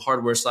 the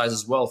hardware size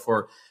as well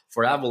for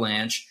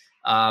Avalanche.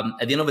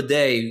 At the end of the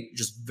day,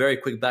 just very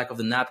quick back of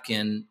the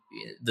napkin,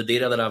 the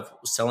data that I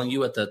was telling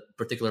you at that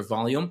particular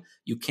volume,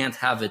 you can't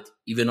have it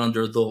even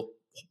under the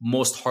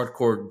most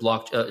hardcore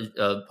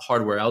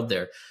hardware out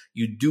there.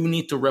 You do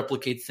need to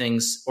replicate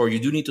things, or you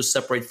do need to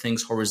separate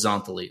things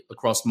horizontally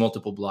across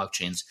multiple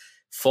blockchains,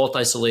 fault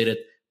isolated,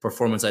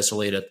 performance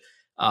isolated.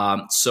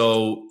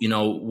 So,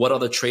 what are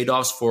the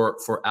trade-offs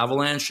for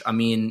Avalanche? I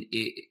mean,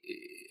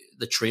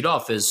 the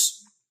trade-off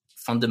is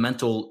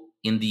fundamental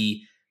in the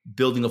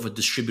building of a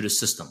distributed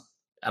system.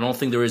 I don't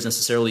think there is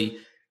necessarily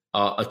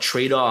a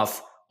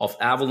trade-off of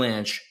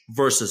Avalanche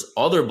versus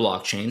other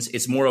blockchains.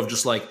 It's more of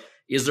just like,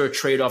 is there a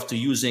trade-off to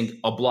using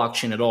a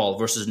blockchain at all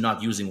versus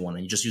not using one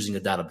and just using a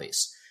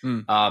database?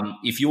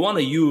 If you want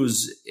to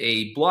use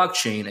a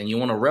blockchain and you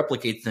want to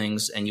replicate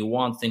things and you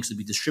want things to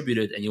be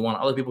distributed and you want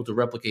other people to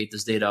replicate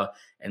this data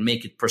and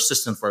make it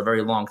persistent for a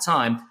very long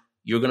time,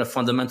 you're going to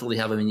fundamentally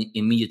have an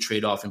immediate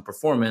trade-off in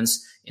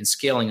performance, in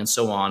scaling, and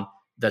so on,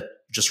 that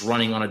just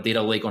running on a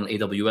data lake on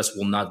AWS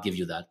will not give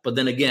you that. But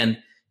then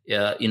again,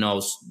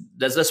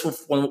 that's what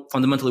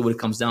fundamentally what it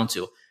comes down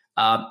to.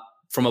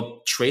 From a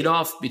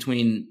trade-off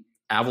between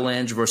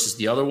Avalanche versus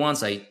the other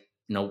ones, I'm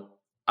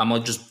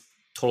not just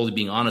totally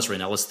being honest right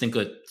now. Let's think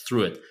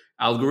through it.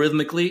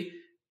 Algorithmically,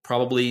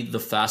 probably the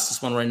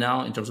fastest one right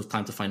now in terms of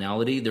time to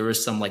finality. There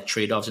is some like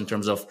trade-offs in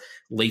terms of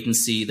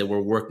latency that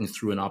we're working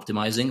through and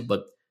optimizing,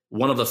 but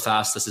one of the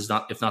fastest is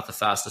not, if not the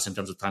fastest in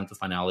terms of time to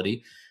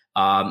finality.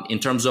 In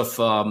terms of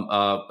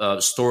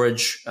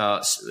storage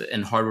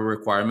and hardware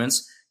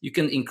requirements, you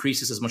can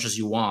increase this as much as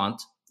you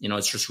want.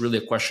 It's just really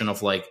a question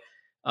of like,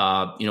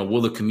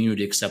 will the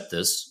community accept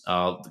this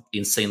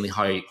insanely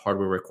high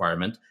hardware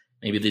requirement?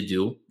 Maybe they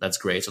do. That's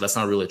great. So that's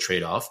not really a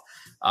trade-off.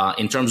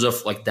 In terms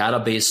of like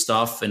database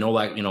stuff and all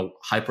that,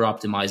 hyper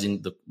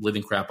optimizing the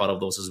living crap out of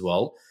those as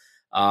well.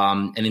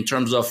 And in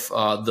terms of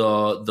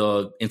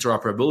the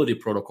interoperability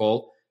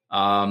protocol,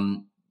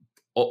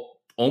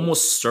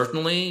 almost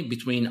certainly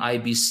between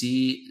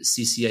IBC,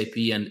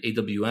 CCIP, and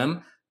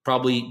AWM,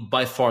 probably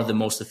by far the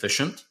most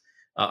efficient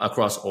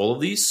across all of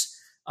these.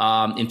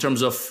 In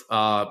terms of,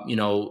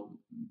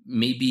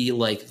 maybe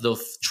like the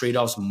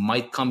trade-offs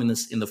might come in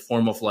the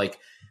form of like,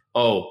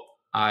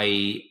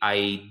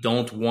 I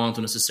don't want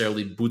to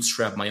necessarily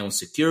bootstrap my own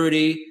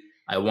security.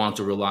 I want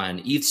to rely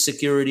on ETH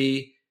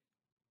security.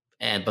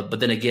 But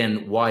then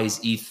again, why is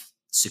ETH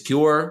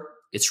secure?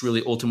 It's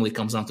really ultimately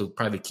comes down to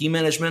private key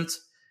management.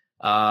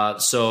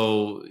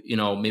 So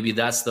maybe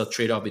that's the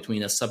trade-off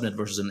between a subnet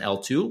versus an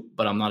L2,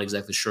 but I'm not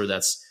exactly sure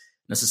that's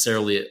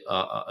necessarily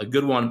a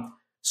good one.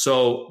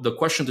 So the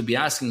question to be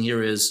asking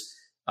here is,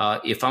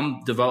 if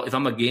I'm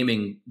a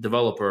gaming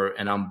developer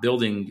and I'm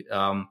building,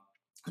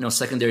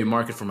 secondary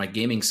market for my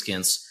gaming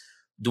skins,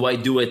 do I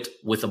do it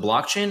with a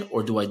blockchain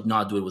or do I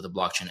not do it with a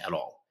blockchain at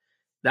all?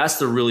 That's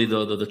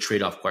the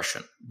trade-off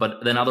question.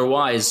 But then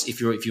otherwise, if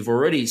you've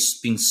already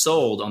been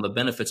sold on the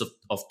benefits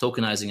of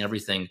tokenizing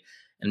everything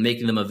and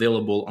making them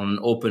available on an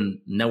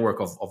open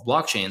network of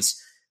blockchains,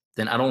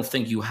 then I don't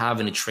think you have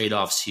any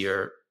trade-offs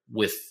here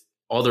with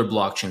other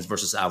blockchains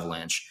versus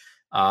Avalanche.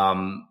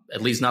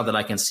 At least not that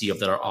I can see of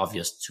that are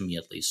obvious to me,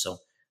 at least. So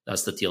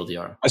that's the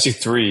TLDR. I see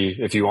three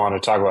if you want to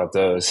talk about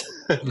those.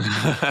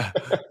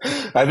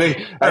 I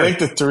think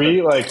the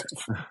three, like,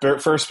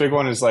 first big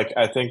one is like,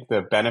 I think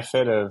the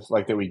benefit of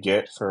like that we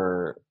get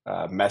for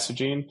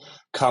messaging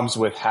comes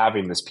with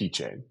having this P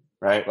chain,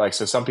 right? Like,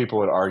 so some people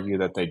would argue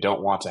that they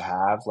don't want to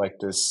have like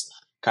this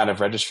kind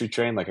of registry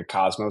chain, like a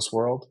Cosmos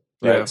world,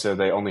 right? Yeah. So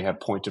they only have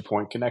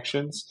point-to-point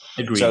connections.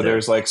 Agreed. So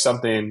there's like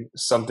something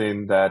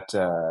that,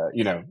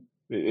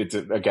 it's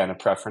again a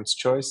preference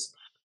choice.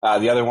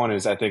 The other one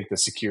is, I think, the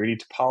security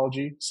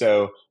topology.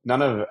 So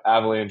none of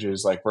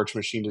Avalanche's like virtual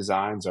machine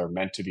designs are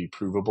meant to be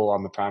provable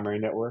on the primary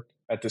network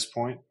at this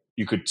point.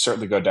 You could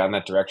certainly go down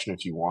that direction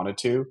if you wanted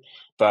to,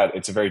 but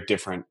it's a very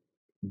different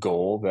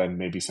goal than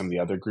maybe some of the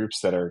other groups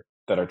that are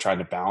trying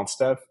to balance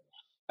stuff.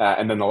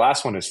 And then the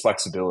last one is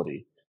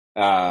flexibility.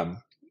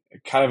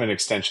 Kind of an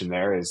extension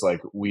there is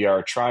like, we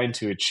are trying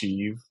to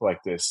achieve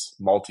like this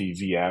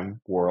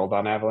multi-VM world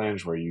on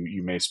Avalanche where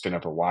you may spin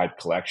up a wide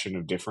collection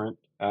of different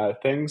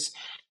things.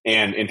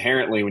 And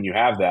inherently, when you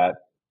have that,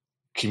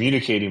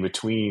 communicating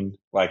between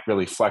like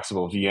really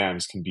flexible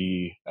VMs can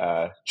be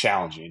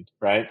challenging,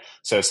 right?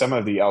 So some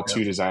of the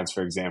L2 designs,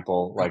 for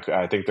example, like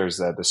I think there's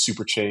the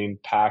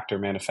Superchain Pact or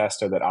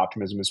manifesto that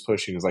Optimism is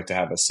pushing, is like to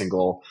have a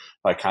single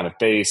like kind of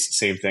base.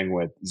 Same thing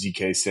with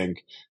ZK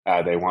Sync.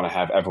 They want to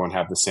have everyone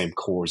have the same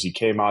core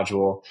ZK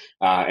module.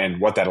 And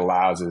what that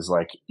allows is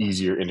like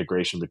easier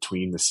integration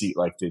between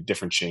the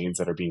different chains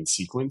that are being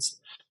sequenced.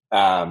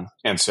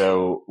 And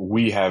so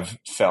we have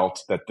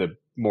felt that the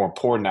more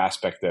important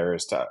aspect there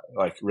is to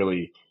like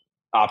really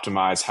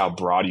optimize how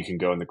broad you can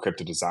go in the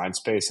crypto design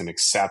space and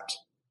accept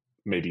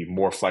maybe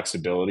more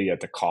flexibility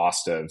at the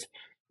cost of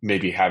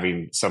maybe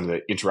having some of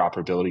the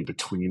interoperability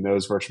between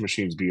those virtual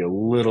machines be a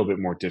little bit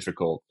more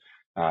difficult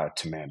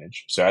to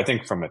manage. So I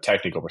think from a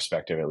technical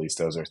perspective, at least,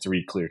 those are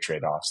three clear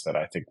trade-offs that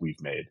I think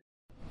we've made.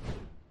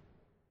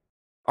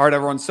 All right,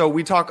 everyone. So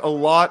we talk a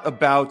lot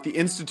about the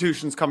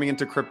institutions coming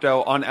into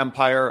crypto on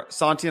Empire.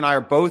 Santi and I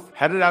are both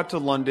headed out to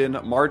London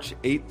March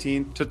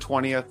 18th to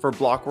 20th for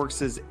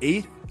Blockworks'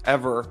 8th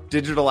ever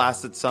Digital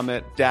Asset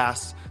Summit,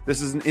 DAS.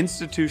 This is an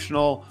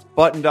institutional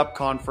buttoned up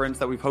conference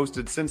that we've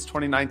hosted since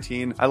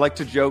 2019. I like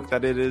to joke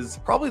that it is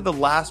probably the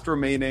last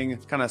remaining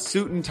kind of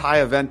suit and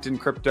tie event in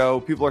crypto.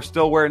 People are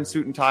still wearing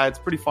suit and tie. It's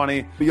pretty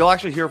funny, but you'll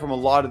actually hear from a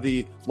lot of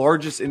the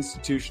largest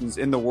institutions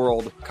in the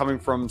world, coming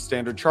from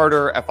Standard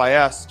Chartered,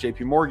 FIS,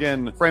 JP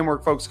Morgan,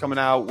 Framework folks coming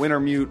out,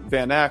 Wintermute,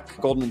 Van Eck,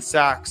 Goldman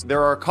Sachs.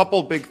 There are a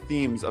couple big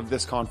themes of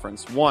this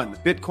conference. 1,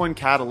 Bitcoin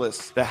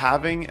catalysts, the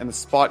halving and the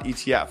spot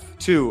ETF.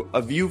 2,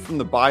 a view from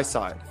the buy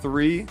side.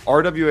 3,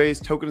 RWA's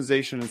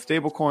tokenization and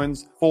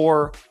stablecoins.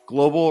 4,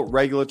 global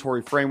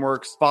regulatory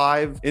frameworks.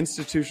 5,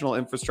 institutional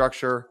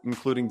infrastructure,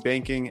 including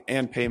banking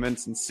and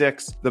payments. And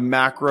 6, the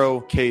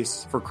macro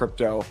case for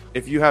crypto.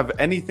 If you have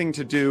anything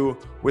to do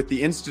with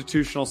the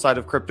institutional side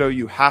of crypto,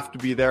 you have to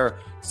be there.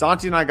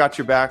 Santi and I got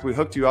your back. We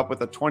hooked you up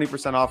with a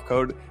 20% off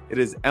code. It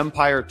is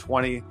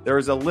Empire20. There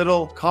is a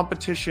little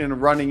competition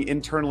running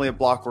internally at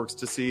Blockworks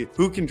to see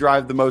who can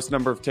drive the most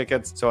number of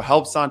tickets. So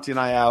help Santi and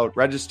I out.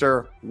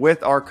 Register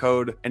with our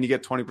code and you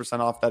get 20%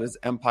 off. That is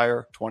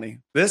Empire20.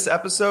 This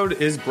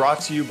episode is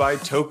brought to you by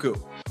Toku,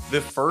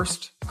 the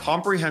first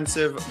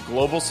comprehensive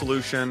global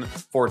solution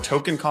for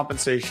token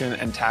compensation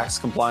and tax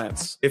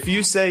compliance. If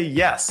you say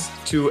yes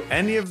to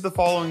any of the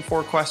following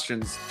 4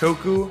 questions,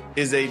 Toku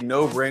is a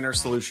no-brainer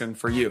solution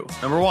for you.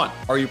 Number 1,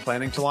 are you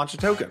planning to launch a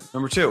token?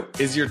 Number 2,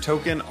 is your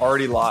token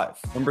already live?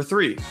 Number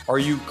 3, are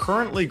you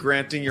currently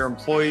granting your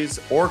employees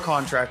or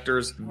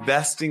contractors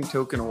vesting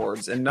token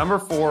awards? And number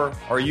 4,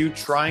 are you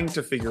trying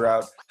to figure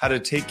out how to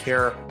take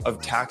care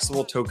of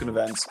taxable token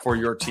events for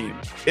your team?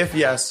 If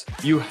yes,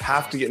 you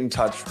have to get in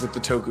touch with the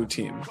Toku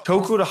team.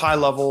 Toku to High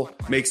Level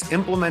makes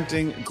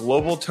implementing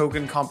global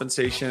token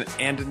compensation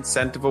and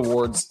incentive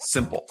awards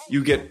simple.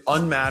 You get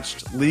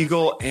unmatched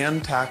legal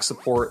and tax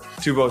support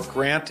to both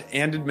grant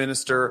and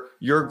administer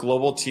your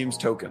global team's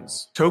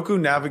tokens. Toku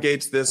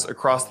navigates this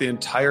across the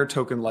entire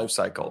token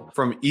lifecycle,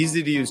 from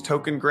easy-to-use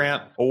token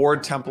grant,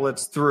 award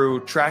templates,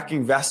 through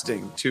tracking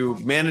vesting to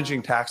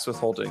managing tax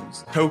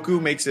withholdings.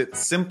 Toku makes it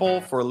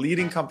simple for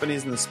leading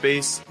companies in the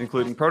space,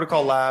 including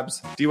Protocol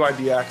Labs,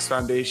 DYDX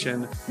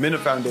Foundation, Minute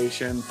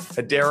Foundation,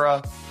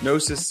 Hedera,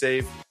 Gnosis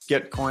Safe,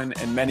 Gitcoin,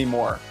 and many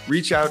more.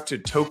 Reach out to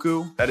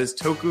Toku. That is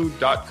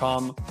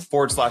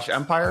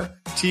toku.com/empire,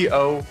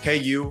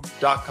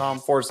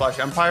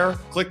 toku.com/empire.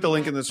 Click the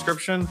link in the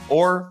description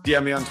or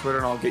DM me on Twitter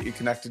and I'll get you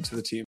connected to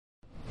the team.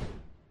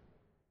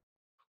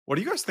 What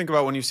do you guys think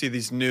about when you see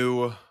these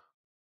new,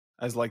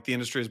 as like the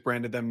industry has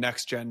branded them,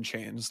 next gen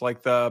chains,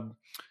 like the,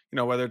 you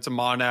know, whether it's a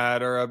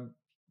Monad or a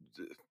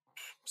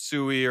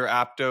Sui or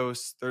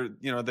Aptos? They're,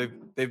 you know,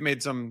 they've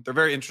made some, they're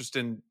very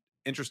interested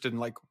in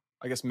like,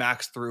 I guess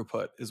max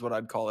throughput is what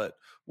I'd call it.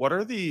 What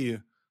are the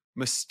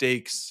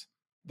mistakes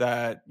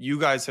that you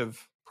guys have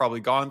probably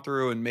gone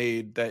through and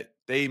made that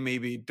they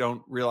maybe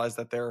don't realize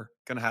that they're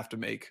going to have to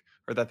make,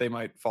 or that they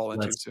might fall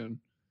into soon?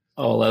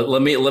 Oh,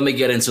 let me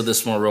get into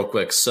this one real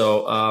quick.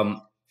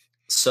 So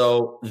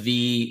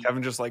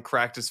Kevin just like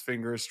cracked his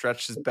fingers,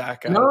 stretched his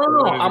back out. No,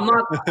 I'm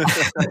not.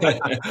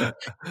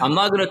 I'm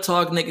not going to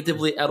talk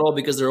negatively at all,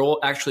 because they're all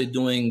actually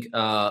doing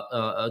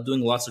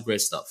lots of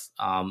great stuff.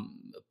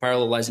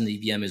 Parallelizing the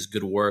EVM is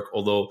good work,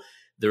 although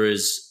there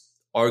is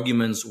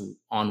arguments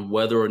on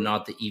whether or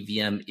not the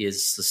EVM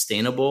is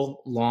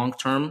sustainable long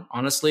term.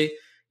 Honestly,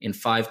 in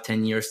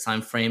 5-10 years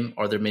time frame,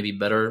 are there maybe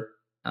better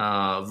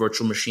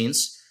virtual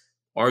machines?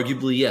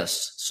 Arguably,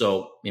 yes.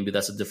 So maybe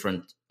that's a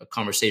different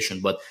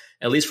conversation. But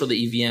at least for the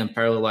EVM,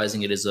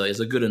 parallelizing it is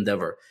a good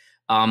endeavor.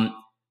 The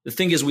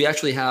thing is, we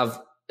actually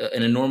have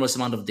an enormous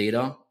amount of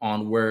data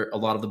on where a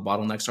lot of the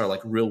bottlenecks are,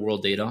 like real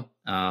world data,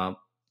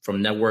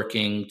 from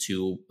networking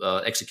to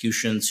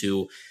execution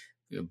to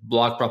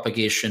block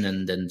propagation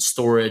and then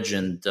storage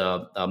and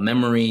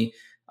memory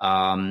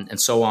and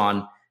so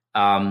on.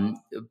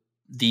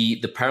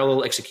 The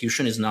parallel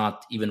execution is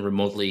not even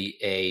remotely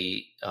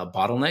a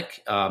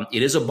bottleneck.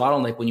 It is a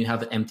bottleneck when you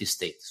have an empty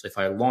state. So if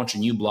I launch a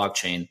new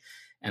blockchain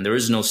and there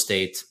is no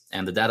state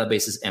and the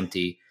database is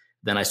empty,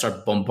 then I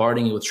start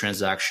bombarding it with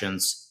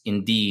transactions.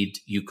 Indeed,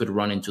 you could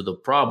run into the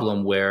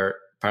problem where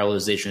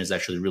parallelization is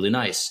actually really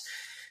nice.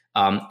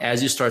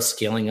 As you start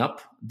scaling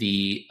up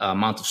the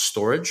amount of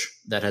storage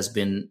that has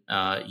been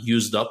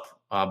used up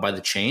by the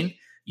chain,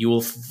 you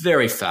will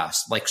very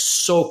fast, like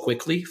so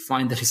quickly,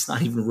 find that it's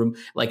not even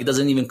like it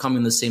doesn't even come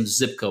in the same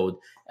zip code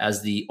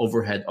as the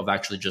overhead of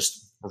actually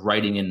just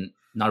writing and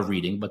not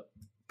reading, but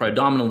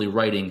predominantly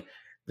writing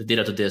the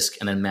data to disk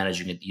and then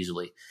managing it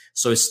easily.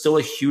 So it's still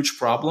a huge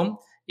problem.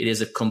 It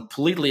is a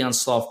completely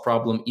unsolved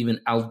problem, even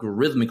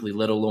algorithmically,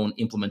 let alone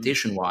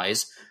implementation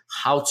wise,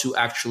 how to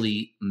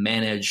actually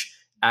manage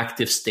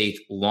active state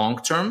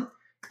long term.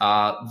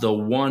 The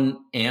one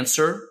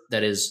answer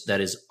that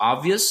is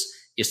obvious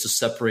is to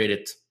separate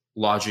it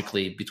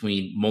logically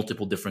between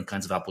multiple different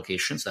kinds of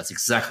applications. That's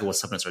exactly what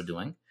subnets are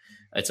doing.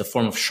 It's a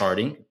form of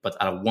sharding, but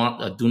I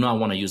do not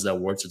want to use that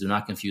word, so do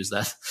not confuse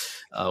that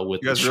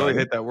with. You guys really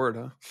hate that word,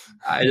 huh?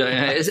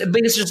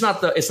 It's just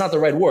not the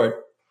right word.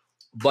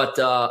 But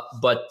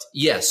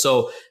yeah.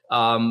 So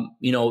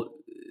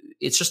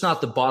it's just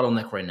not the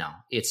bottleneck right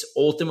now. It's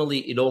ultimately,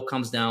 it all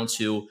comes down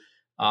to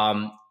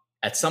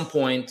at some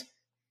point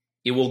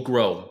it will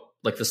grow,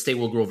 like the state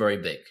will grow very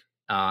big.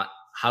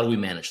 How do we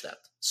manage that?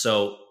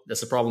 So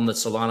that's a problem that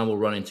Solana will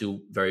run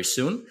into very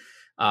soon.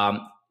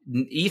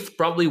 ETH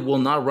probably will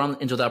not run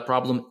into that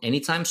problem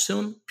anytime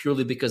soon,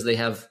 purely because they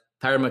have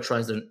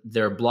parameterized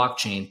their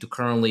blockchain to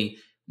currently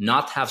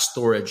not have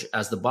storage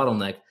as the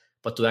bottleneck,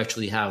 but to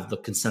actually have the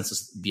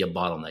consensus be a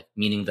bottleneck,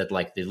 meaning that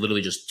like they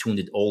literally just tuned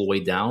it all the way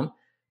down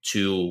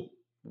to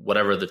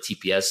whatever the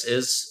TPS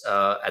is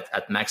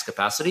at max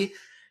capacity.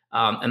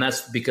 And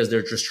that's because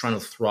they're just trying to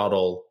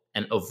throttle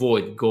and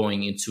avoid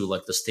going into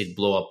like the state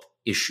blow up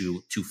issue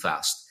too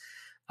fast.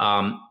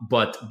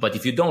 But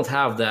if you don't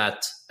have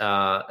that,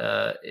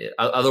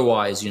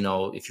 otherwise,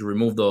 if you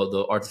remove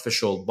the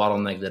artificial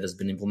bottleneck that has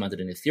been implemented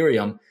in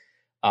Ethereum,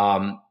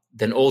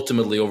 then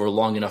ultimately over a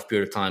long enough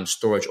period of time,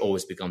 storage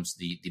always becomes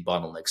the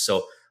bottleneck.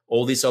 So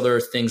all these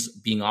other things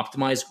being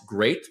optimized,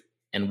 great.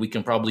 And we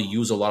can probably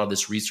use a lot of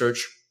this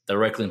research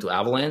directly into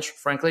Avalanche,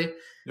 frankly.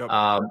 Yep.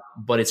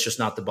 But it's just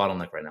not the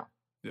bottleneck right now.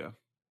 Yeah.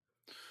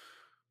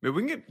 Maybe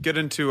we can get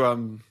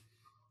into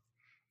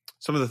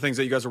some of the things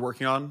that you guys are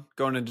working on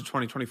going into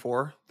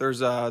 2024.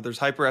 There's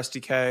Hyper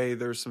SDK.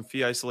 There's some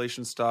fee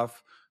isolation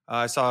stuff.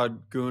 I saw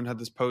Goon had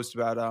this post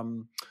about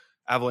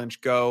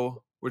Avalanche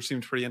Go, which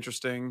seemed pretty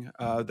interesting,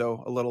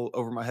 though a little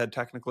over my head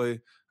technically.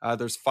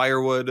 There's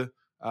Firewood.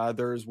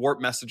 There's Warp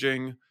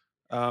messaging.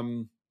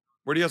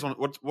 Where do you guys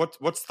want?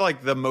 What's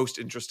like the most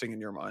interesting in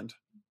your mind?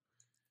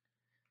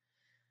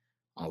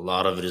 A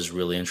lot of it is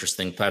really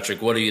interesting.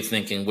 Patrick, what are you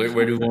thinking?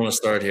 Where do we want to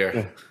start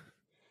here?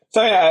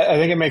 So I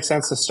think it makes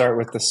sense to start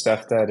with the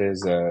stuff that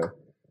is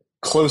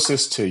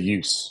closest to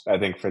use, I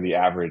think, for the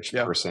average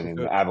person in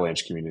the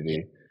Avalanche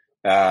community.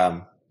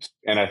 And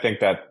I think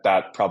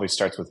that probably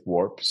starts with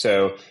Warp.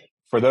 So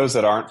for those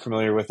that aren't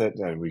familiar with it,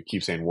 and we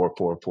keep saying Warp,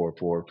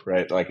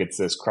 right? Like it's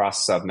this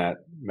cross subnet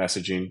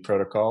messaging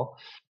protocol.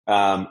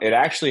 It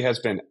actually has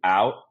been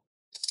out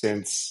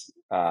since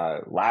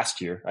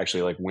last year,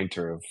 actually like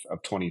winter of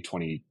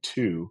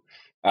 2022.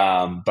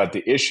 But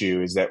the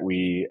issue is that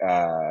we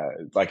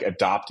like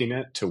adopting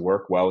it to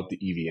work well with the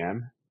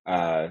EVM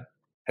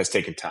has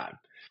taken time.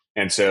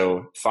 And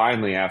so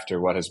finally, after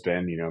what has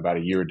been, about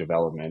a year of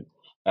development,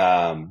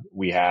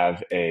 we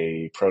have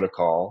a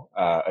protocol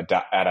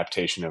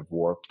adaptation of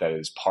Warp that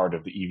is part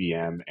of the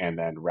EVM and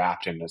then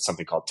wrapped into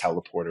something called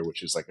Teleporter,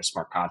 which is like a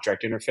smart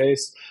contract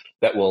interface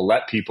that will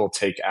let people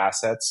take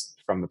assets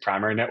from the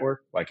primary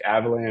network like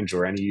Avalanche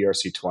or any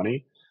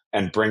ERC20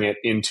 and bring it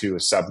into a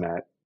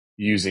subnet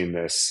using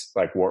this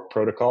like Warp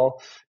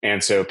protocol.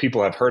 And so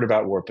people have heard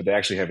about Warp, but they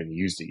actually haven't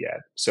used it yet.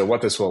 So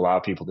what this will allow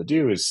people to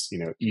do is,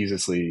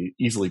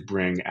 easily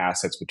bring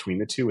assets between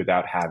the two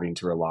without having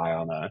to rely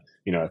on a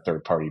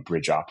third party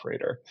bridge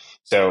operator.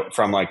 So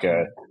from like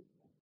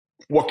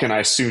what can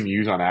I soon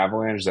use on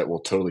Avalanche that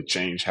will totally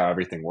change how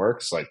everything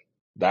works? Like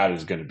that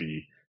is going to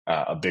be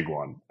a big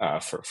one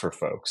for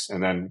folks.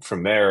 And then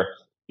from there,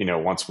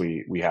 once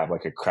we have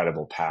like a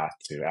credible path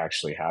to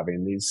actually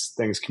having these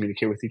things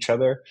communicate with each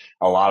other,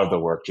 a lot of the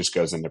work just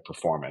goes into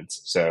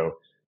performance. So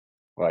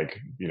like,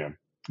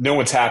 no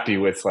one's happy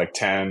with like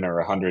 10 or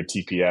 100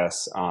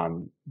 TPS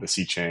on the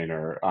C chain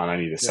or on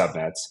any of the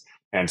subnets.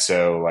 And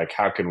so like,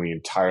 how can we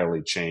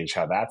entirely change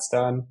how that's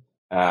done?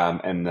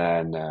 And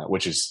then,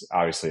 which is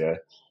obviously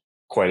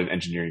quite an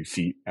engineering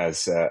feat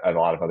as a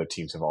lot of other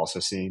teams have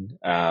also seen.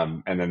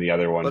 And then the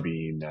other one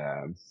being,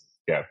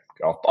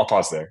 I'll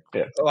pause there.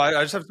 Yeah. Oh,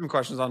 I just have some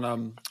questions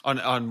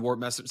on Warp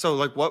message. So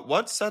like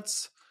what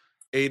sets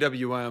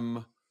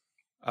AWM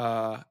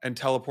and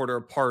Teleporter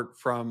apart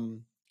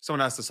from,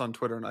 someone asked this on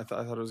Twitter and I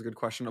thought it was a good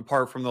question,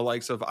 apart from the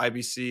likes of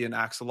IBC and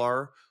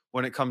Axelar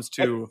when it comes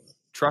to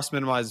trust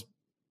minimized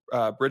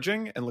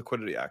bridging and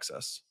liquidity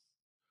access?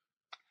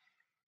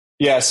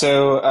 Yeah,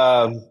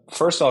 so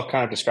first I'll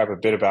kind of describe a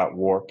bit about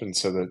Warp and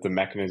so the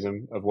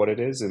mechanism of what it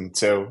is. And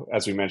so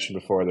as we mentioned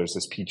before, there's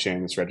this P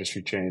chain, this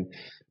registry chain.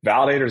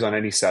 Validators on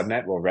any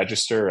subnet will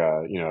register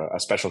a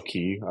special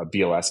key, a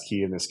BLS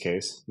key in this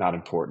case, not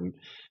important.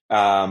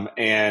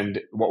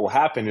 And what will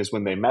happen is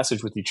when they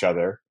message with each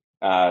other,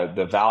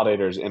 the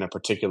validators in a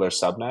particular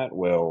subnet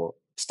will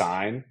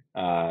sign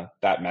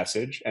that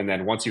message. And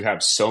then once you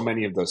have so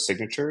many of those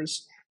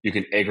signatures, you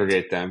can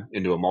aggregate them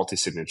into a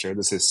multi-signature.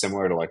 This is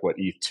similar to like what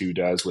ETH2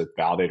 does with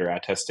validator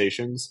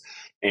attestations.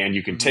 And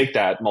you can take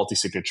that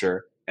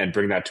multi-signature and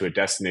bring that to a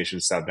destination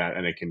subnet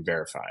and it can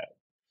verify it.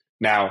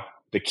 Now,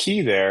 the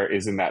key there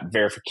is in that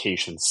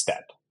verification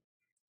step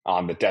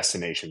on the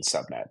destination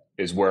subnet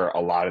is where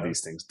a lot of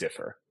these things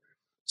differ.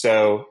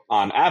 So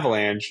on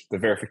Avalanche, the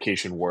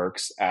verification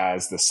works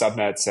as the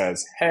subnet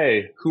says,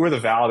 hey, who are the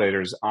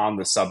validators on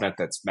the subnet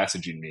that's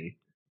messaging me?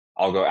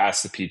 I'll go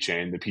ask the P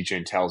chain. The P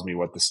chain tells me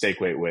what the stake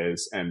weight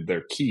was and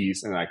their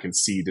keys, and I can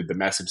see did the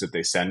message that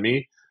they send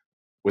me,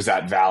 was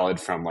that valid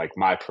from like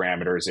my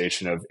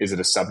parameterization of is it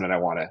a subnet I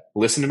want to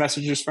listen to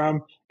messages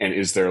from, and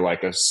is there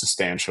like a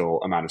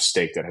substantial amount of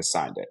stake that has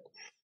signed it?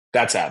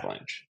 That's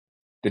Avalanche.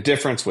 The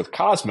difference with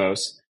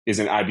Cosmos is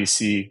in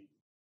IBC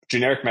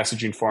generic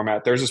messaging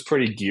format. Theirs is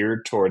pretty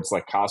geared towards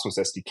like Cosmos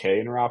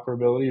SDK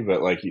interoperability,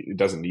 but like it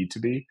doesn't need to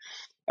be.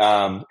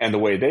 And the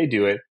way they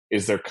do it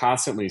is they're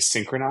constantly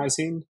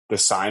synchronizing the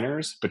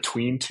signers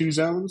between two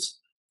zones.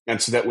 And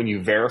so that when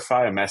you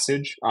verify a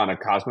message on a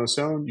Cosmos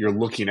zone, you're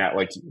looking at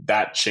like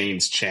that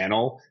chain's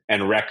channel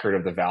and record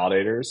of the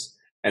validators,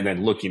 and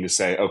then looking to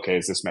say, okay,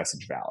 is this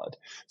message valid?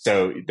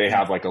 So they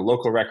have like a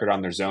local record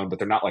on their zone, but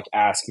they're not like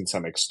asking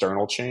some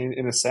external chain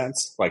in a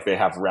sense. Like they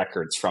have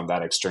records from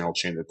that external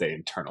chain that they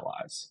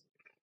internalize.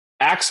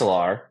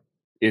 Axelar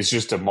is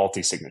just a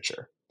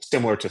multi-signature,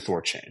 similar to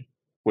Thorchain,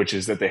 which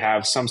is that they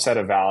have some set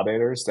of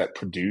validators that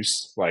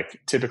produce like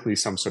typically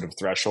some sort of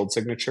threshold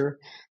signature,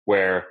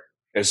 where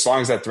as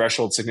long as that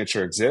threshold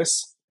signature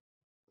exists,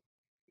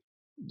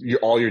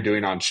 all you're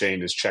doing on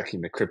chain is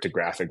checking the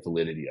cryptographic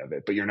validity of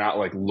it, but you're not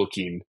like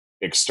looking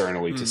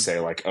externally to say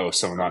like, oh,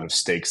 some amount of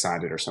stake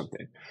signed it or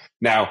something.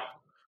 Now,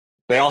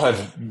 they all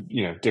have,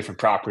 you know, different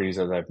properties,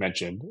 as I've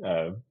mentioned,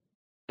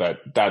 but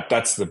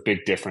that's the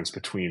big difference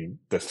between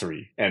the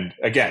three. And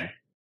again,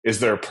 is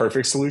there a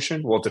perfect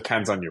solution? Well, it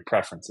depends on your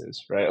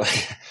preferences, right?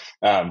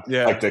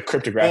 Like the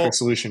cryptographic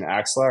solution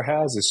Axelar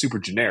has is super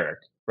generic,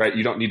 right?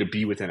 You don't need to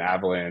be within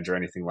Avalanche or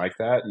anything like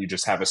that. You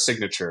just have a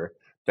signature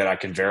that I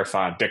can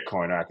verify on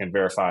Bitcoin or I can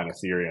verify on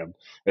Ethereum.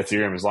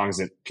 Ethereum, as long as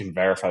it can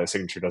verify the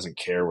signature, doesn't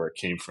care where it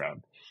came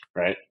from,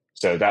 right?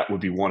 So that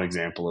would be one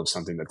example of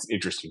something that's an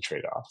interesting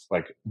trade-off.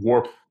 Like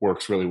Warp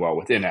works really well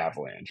within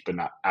Avalanche, but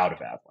not out of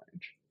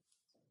Avalanche.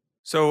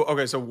 So,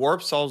 okay, so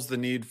Warp solves the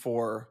need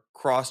for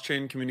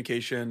cross-chain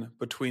communication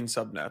between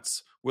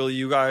subnets. Will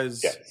you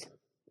guys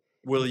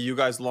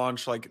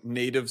launch like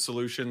native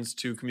solutions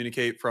to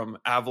communicate from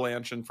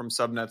Avalanche and from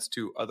subnets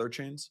to other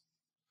chains?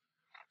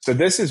 So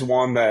this is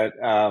one that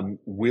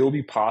will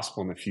be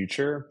possible in the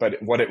future,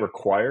 but what it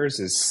requires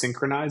is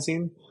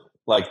synchronizing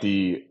like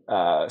the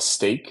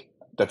stake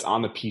that's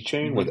on the P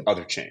chain with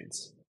other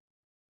chains.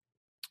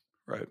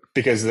 Right.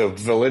 Because the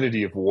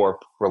validity of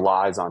Warp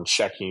relies on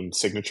checking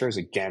signatures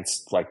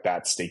against like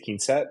that staking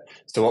set.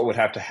 So what would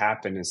have to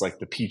happen is like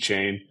the P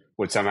chain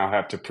would somehow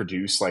have to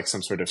produce like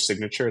some sort of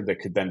signature that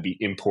could then be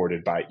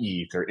imported by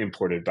ETH or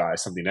imported by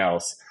something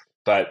else.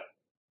 But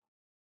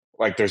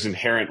like there's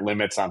inherent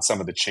limits on some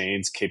of the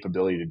chains'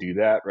 capability to do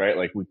that, right?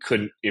 Like we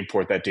couldn't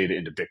import that data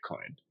into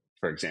Bitcoin,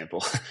 for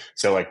example.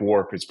 So like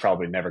Warp is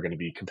probably never going to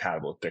be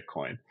compatible with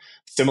Bitcoin.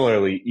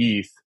 Similarly,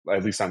 ETH,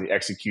 at least on the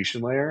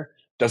execution layer,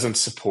 doesn't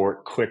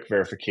support quick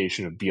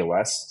verification of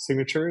BLS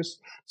signatures.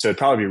 So it'd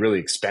probably be really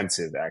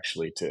expensive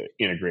actually to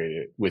integrate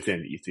it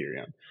within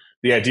Ethereum.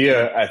 The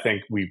idea I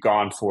think we've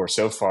gone for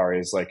so far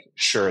is like,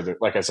 sure,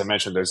 that, like as I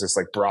mentioned, there's this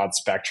like broad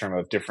spectrum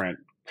of different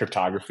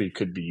cryptography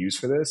could be used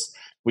for this.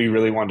 We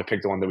really wanted to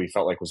pick the one that we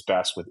felt like was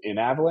best within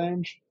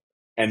Avalanche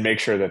and make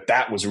sure that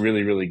that was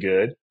really, really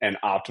good and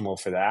optimal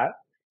for that.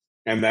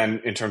 And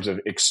then in terms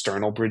of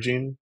external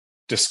bridging,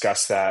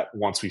 discuss that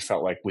once we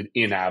felt like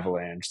within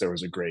Avalanche there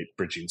was a great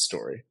bridging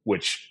story,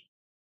 which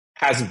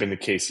hasn't been the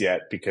case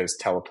yet because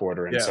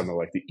Teleporter and some of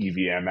like the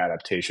EVM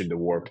adaptation to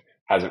Warp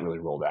hasn't really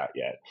rolled out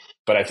yet.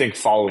 But I think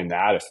following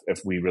that, if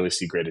we really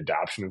see great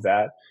adoption of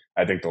that,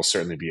 I think there'll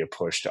certainly be a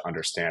push to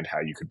understand how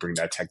you could bring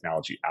that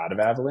technology out of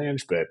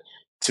Avalanche. But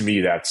to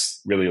me,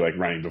 that's really like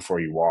running before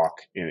you walk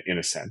in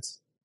a sense.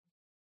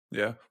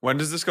 Yeah. When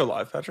does this go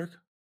live, Patrick?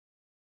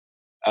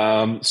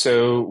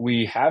 So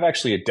we have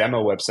actually a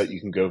demo website you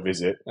can go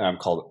visit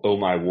called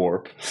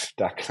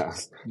ohmywarp.com.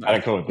 Nice. I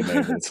don't come up with the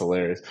name, but it's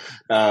hilarious.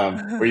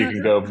 Where you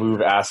can go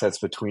move assets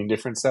between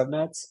different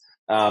subnets.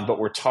 But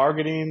we're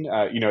targeting,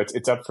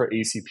 it's up for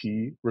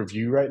ACP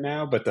review right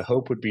now, but the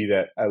hope would be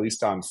that at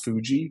least on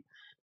Fuji,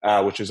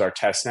 which is our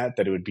test net,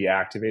 that it would be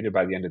activated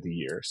by the end of the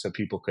year. So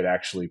people could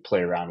actually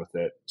play around with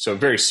it. So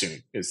very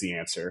soon is the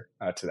answer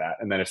to that.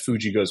 And then if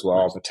Fuji goes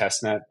well as a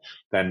test net,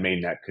 then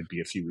mainnet could be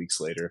a few weeks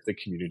later if the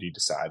community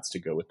decides to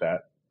go with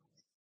that.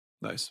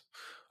 Nice.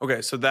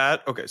 Okay. So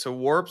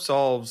Warp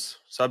solves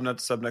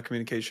subnet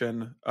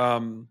communication.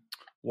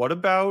 What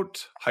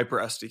about Hyper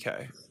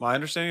SDK? My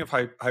understanding of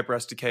Hyper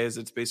SDK is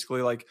it's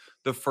basically like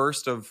the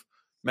first of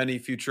many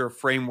future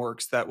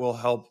frameworks that will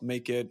help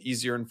make it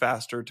easier and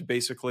faster to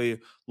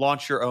basically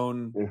launch your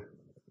own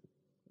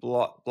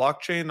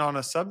blockchain on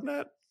a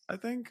subnet, I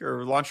think,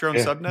 or launch your own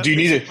subnet. Do you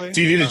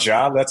need a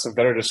job? That's a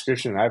better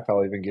description than I've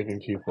probably been giving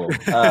people.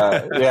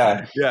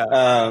 Yeah.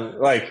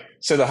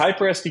 So the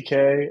Hyper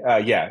SDK,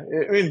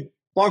 I mean,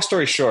 long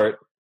story short,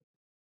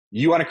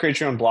 you want to create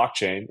your own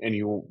blockchain, and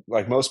you,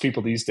 like most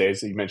people these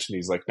days, you mentioned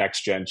these like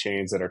next gen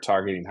chains that are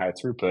targeting high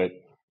throughput.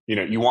 You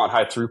know, you want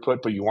high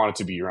throughput, but you want it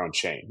to be your own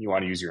chain. You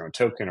want to use your own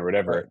token or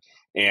whatever.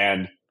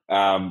 Right.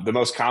 And the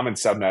most common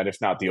subnet,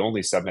 if not the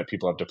only subnet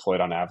people have deployed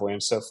on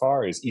Avalanche so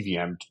far, is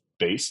EVM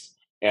based.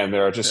 And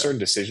there are just certain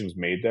decisions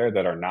made there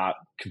that are not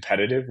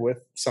competitive with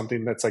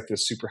something that's like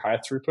this super high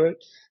throughput.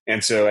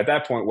 And so at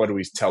that point, what do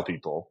we tell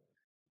people?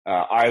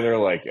 Either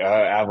like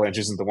Avalanche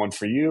isn't the one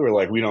for you, or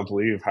like we don't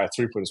believe high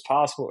throughput is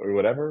possible, or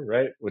whatever,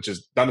 right? Which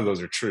is, none of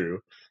those are true.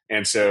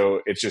 And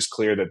so it's just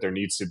clear that there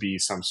needs to be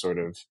some sort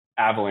of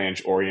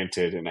Avalanche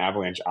oriented and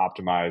Avalanche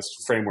optimized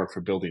framework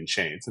for building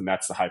chains, and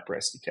that's the Hyper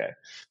SDK.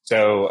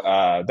 So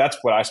that's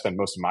what I spend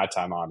most of my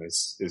time on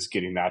is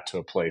getting that to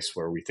a place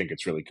where we think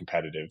it's really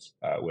competitive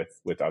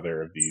with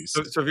other of these.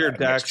 So if you're a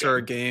DEX or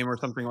a game or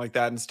something like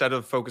that, instead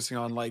of focusing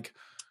on like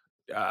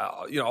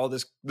all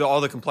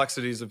the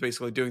complexities of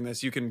basically doing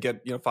this, you can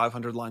get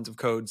 500 lines of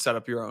code, set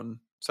up your own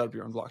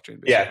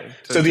blockchain. Yeah.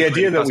 So the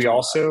idea that we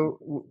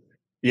also.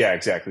 Yeah,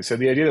 exactly. So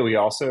the idea that we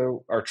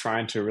also are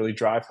trying to really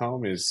drive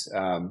home is,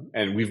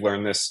 and we've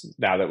learned this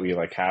now that we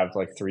have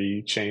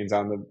 3 chains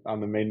on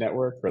the main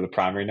network, or the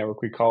primary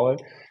network we call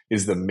it,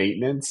 is the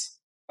maintenance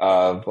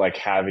of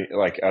having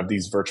of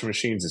these virtual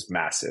machines is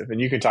massive.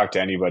 And you can talk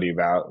to anybody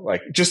about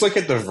just look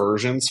at the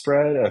version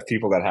spread of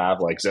people that have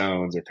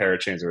zones or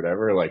parachains or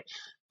whatever.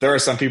 There are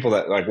some people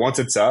that once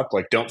it's up,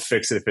 don't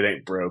fix it if it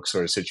ain't broke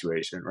sort of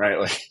situation,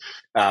 right?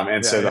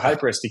 So the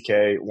Hyper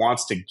SDK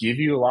wants to give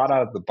you a lot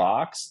out of the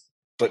box,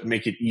 but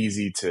make it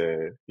easy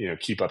to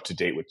keep up to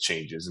date with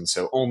changes, and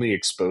so only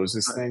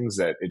exposes things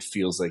that it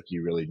feels like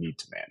you really need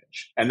to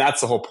manage. And that's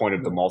the whole point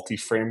of the multi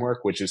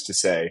framework, which is to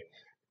say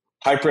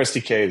Hyper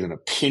SDK is an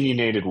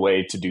opinionated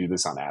way to do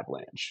this on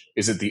Avalanche.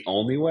 Is it the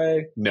only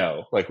way?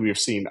 No. We've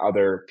seen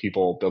other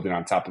people building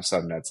on top of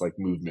subnets, like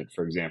Movement,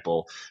 for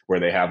example, where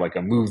they have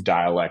a move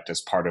dialect as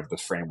part of the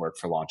framework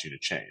for launching a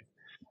chain.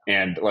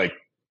 And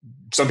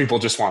some people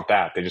just want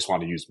that. They just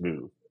want to use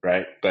Move.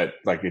 Right. But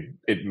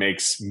it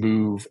makes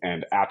Move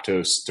and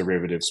Aptos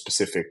derivative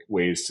specific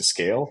ways to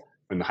scale.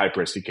 And the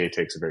Hyper SDK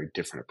takes a very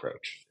different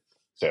approach.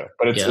 So,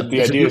 but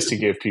the idea is to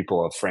give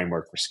people a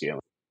framework for scaling.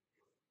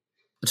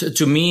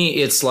 To me,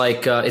 it's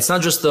it's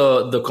not just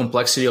the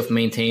complexity of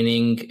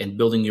maintaining and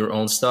building your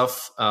own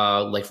stuff.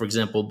 For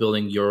example,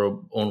 building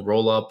your own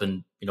roll up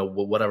and,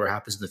 whatever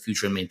happens in the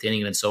future and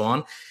maintaining it and so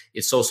on.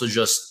 It's also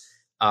just,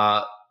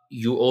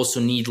 you also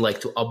need to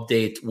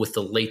update with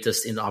the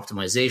latest in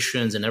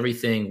optimizations and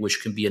everything,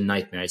 which can be a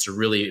nightmare. It's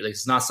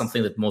it's not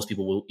something that most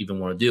people will even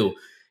want to do.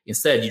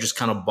 Instead, you just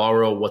kind of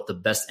borrow what the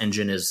best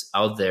engine is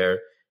out there,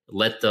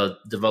 let the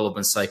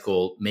development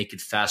cycle make it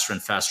faster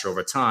and faster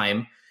over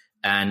time.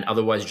 And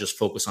otherwise you just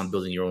focus on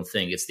building your own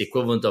thing. It's the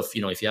equivalent of,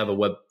 if you have a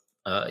web,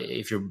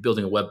 if you're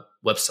building a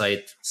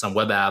website, some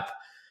web app,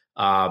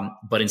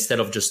 but instead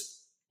of just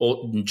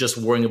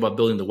worrying about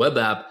building the web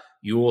app,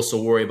 you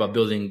also worry about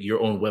building your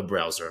own web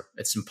browser.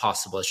 It's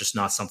impossible. It's just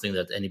not something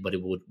that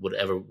anybody would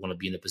ever want to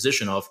be in the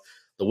position of.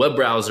 The web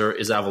browser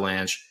is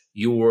Avalanche.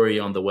 You worry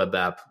on the web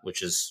app,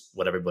 which is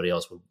what everybody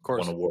else would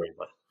want to worry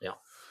about.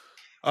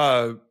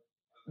 Yeah.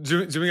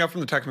 Zooming out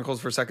from the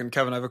technicals for a second,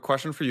 Kevin, I have a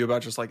question for you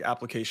about just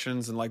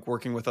applications and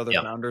working with other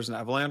founders in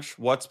Avalanche.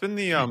 What's been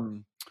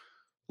the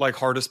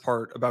hardest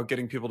part about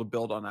getting people to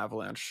build on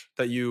Avalanche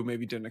that you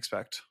maybe didn't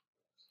expect?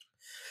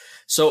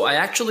 So I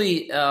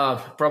actually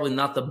probably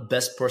not the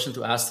best person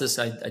to ask this.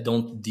 I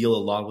don't deal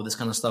a lot with this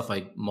kind of stuff.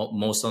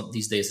 Most of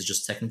these days it's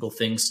just technical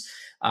things.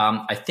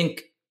 I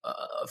think,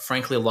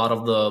 frankly, a lot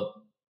of the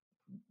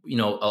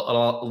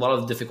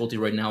difficulty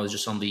right now is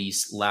just on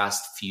these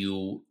last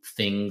few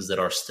things that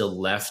are still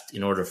left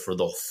in order for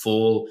the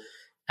full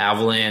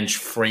Avalanche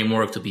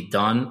framework to be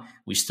done.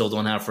 We still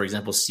don't have, for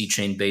example,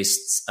 C-chain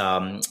based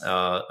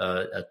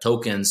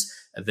tokens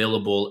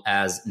available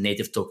as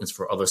native tokens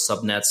for other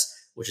subnets,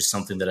 which is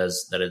something that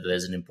is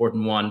an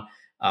important one.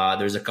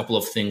 There's a couple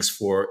of things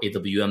for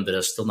AWM that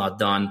are still not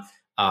done.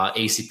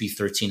 ACP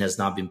 13 has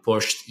not been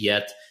pushed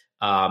yet.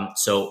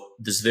 So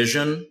this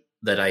vision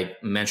that I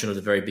mentioned at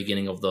the very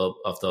beginning of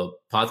the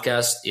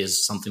podcast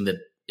is something that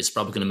is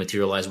probably going to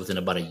materialize within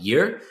about a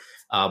year,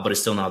 but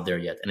it's still not there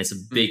yet. And it's a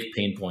big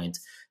pain point.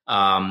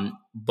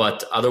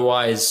 But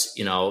otherwise,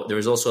 there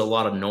is also a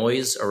lot of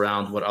noise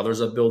around what others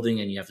are building,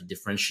 and you have to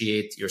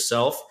differentiate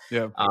yourself.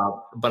 Yeah.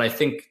 But I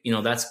think,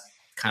 that's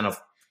kind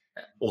of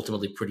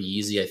ultimately pretty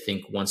easy. I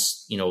think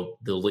once,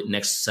 the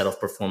next set of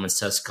performance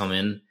tests come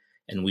in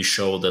and we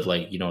show that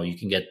you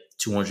can get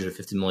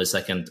 250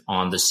 millisecond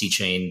on the C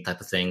chain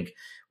type of thing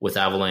with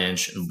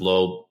Avalanche and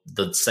blow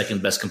the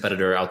second best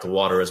competitor out the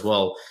water as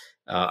well,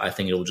 I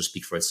think it will just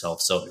speak for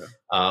itself. So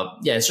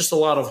it's just a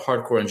lot of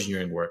hardcore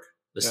engineering work.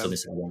 This still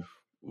needs to be done.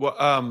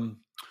 Well,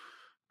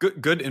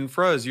 good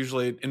infra is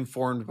usually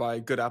informed by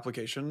good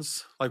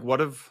applications. How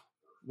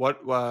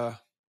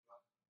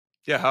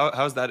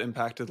has that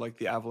impacted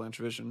the Avalanche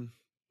vision?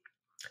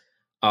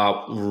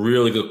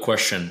 Really good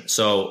question.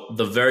 So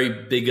the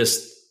very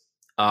biggest,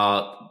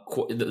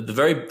 the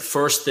very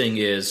first thing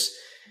is,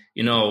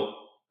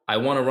 I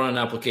want to run an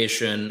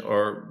application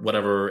or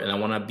whatever, and I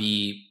want to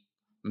be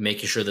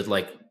making sure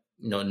that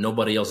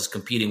nobody else is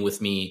competing with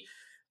me.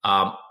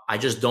 I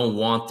just don't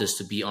want this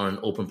to be on an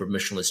open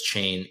permissionless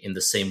chain in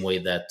the same way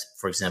that,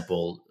 for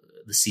example,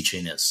 the C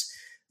chain is.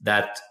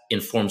 That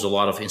informs a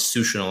lot of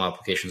institutional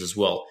applications as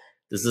well.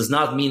 This does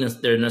not mean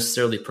that they're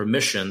necessarily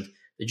permissioned.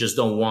 They just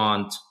don't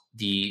want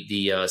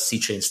the C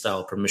chain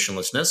style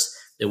permissionlessness.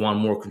 They want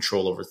more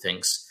control over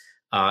things.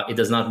 It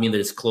does not mean that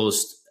it's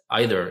closed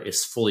either.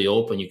 It's fully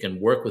open. You can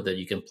work with it.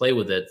 You can play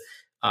with it.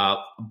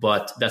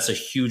 But that's a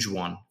huge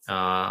one.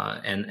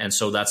 And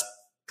so that's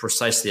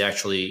precisely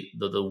actually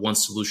the one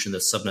solution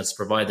that Subnets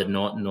provide that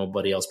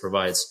nobody else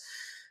provides.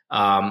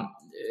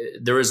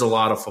 There is a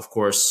lot of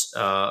course,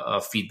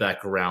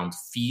 feedback around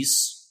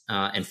fees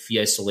and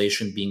fee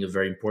isolation being a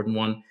very important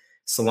one.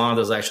 Solana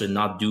does actually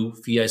not do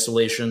fee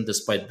isolation,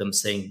 despite them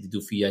saying they do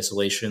fee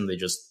isolation. They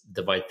just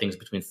divide things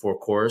between 4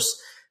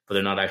 cores, but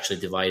they're not actually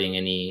dividing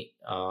any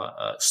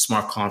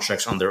smart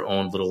contracts on their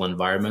own little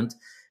environment.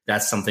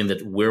 That's something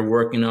that we're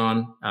working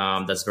on.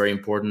 That's very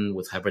important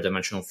with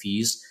hyperdimensional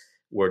fees.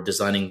 We're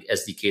designing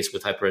SDKs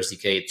with Hyper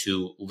SDK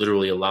to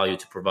literally allow you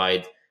to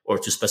provide or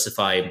to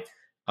specify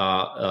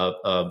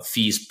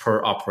fees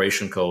per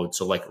operation code.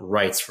 So like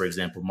writes, for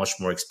example, much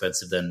more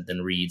expensive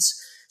than reads.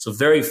 So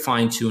very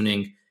fine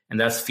tuning. And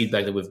that's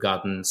feedback that we've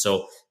gotten.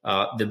 So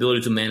the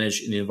ability to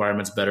manage in the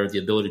environments better, the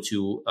ability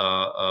to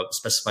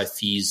specify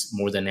fees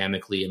more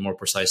dynamically and more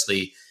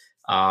precisely.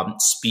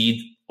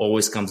 Speed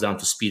always comes down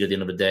to speed at the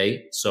end of the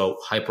day. So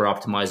hyper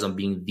optimize on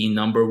being the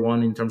number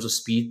one in terms of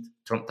speed,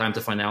 time to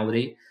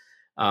finality.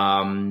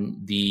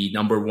 The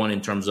number one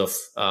in terms of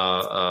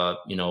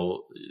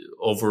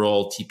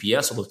overall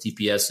TPS, although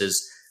TPS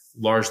is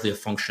largely a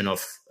function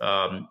of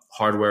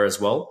hardware as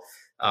well.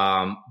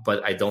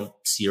 But I don't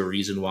see a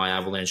reason why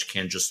Avalanche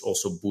can't just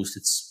also boost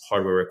its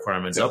hardware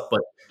requirements up.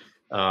 But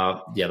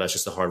that's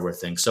just a hardware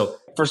thing. So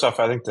first off,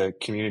 I think the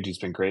community's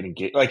been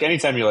great. Like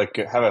anytime you like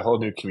have a whole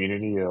new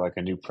community or like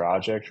a new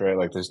project, right?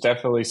 Like there's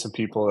definitely some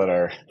people that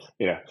are,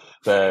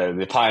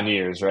 the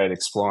pioneers, right?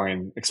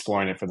 Exploring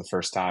it for the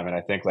first time. And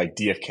I think like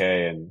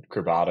DFK and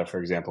Kribata, for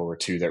example, were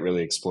 2 that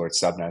really explored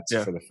subnets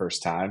for the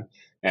first time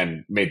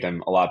and made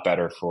them a lot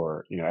better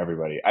for,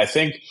 everybody. I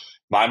think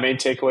my main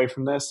takeaway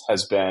from this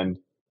has been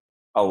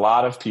a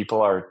lot of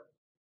people are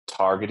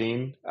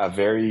targeting a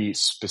very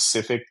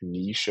specific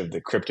niche of the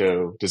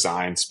crypto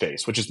design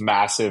space, which is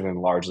massive and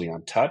largely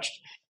untouched,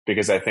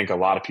 because I think a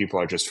lot of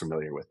people are just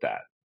familiar with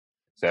that.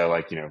 So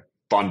like,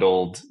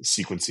 bundled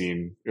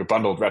sequencing or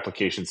bundled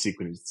replication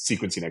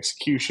sequencing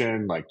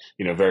execution, like,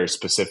 very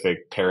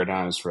specific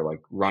paradigms for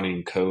like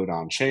running code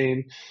on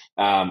chain.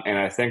 And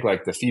I think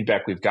like the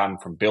feedback we've gotten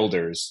from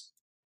builders,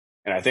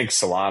 and I think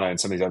Solana and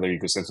some of these other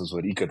ecosystems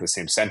would echo the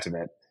same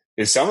sentiment,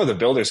 is some of the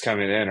builders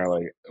coming in are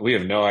like, we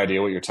have no idea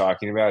what you're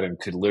talking about and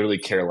could literally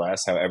care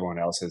less how everyone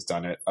else has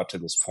done it up to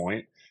this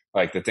point.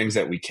 Like the things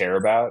that we care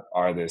about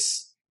are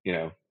this,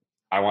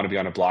 I want to be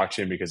on a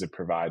blockchain because it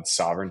provides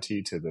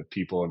sovereignty to the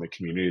people in the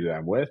community that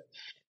I'm with.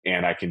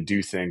 And I can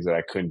do things that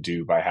I couldn't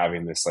do by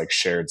having this like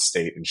shared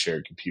state and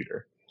shared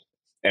computer.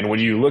 And when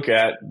you look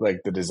at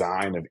like the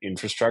design of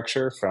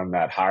infrastructure from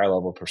that higher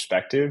level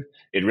perspective,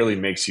 it really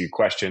makes you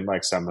question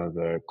like some of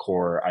the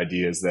core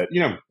ideas that,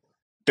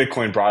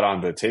 Bitcoin brought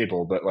on the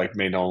table, but like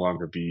may no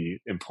longer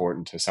be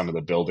important to some of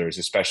the builders,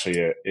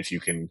 especially if you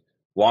can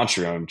launch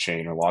your own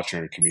chain or launch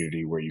your own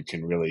community where you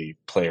can really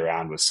play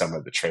around with some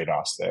of the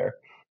trade-offs there,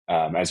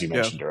 as you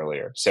mentioned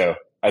earlier. So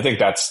I think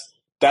that's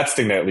the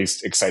thing that at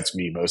least excites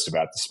me most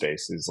about the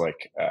space is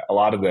like a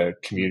lot of the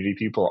community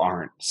people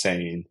aren't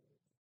saying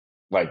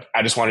like,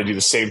 I just want to do the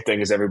same thing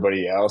as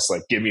everybody else.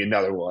 Like, give me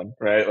another one,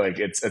 right? Like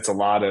it's a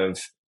lot of,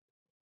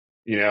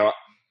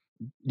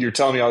 you're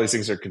telling me all these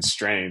things are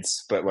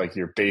constraints, but like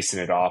you're basing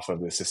it off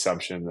of this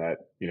assumption that,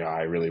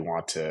 I really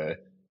want to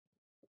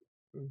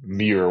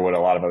mirror what a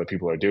lot of other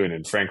people are doing.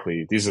 And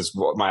frankly, this is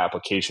what my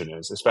application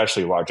is,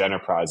 especially large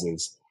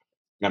enterprises.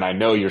 And I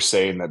know you're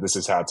saying that this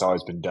is how it's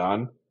always been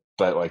done,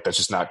 but like, that's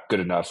just not good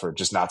enough or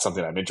just not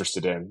something I'm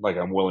interested in. Like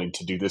I'm willing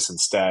to do this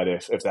instead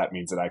if that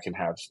means that I can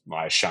have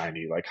my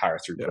shiny, like higher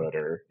throughput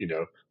or,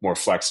 more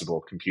flexible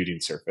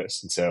computing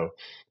surface. And so,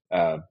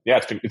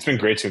 it's been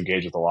great to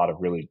engage with a lot of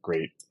really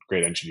great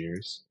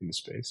engineers in the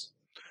space.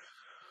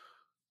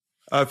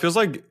 It feels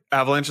like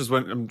Avalanche is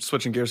I'm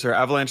switching gears here.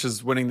 Avalanche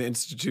is winning the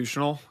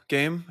institutional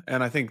game.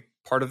 And I think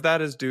part of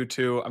that is due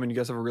to, you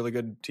guys have a really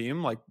good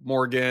team like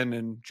Morgan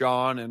and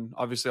John, and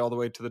obviously all the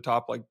way to the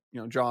top, like,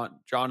 John,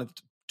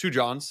 2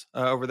 Johns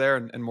over there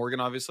and Morgan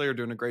obviously are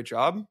doing a great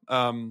job.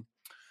 But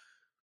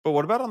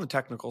what about on the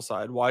technical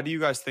side? Why do you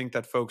guys think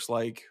that folks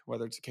like,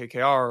 whether it's a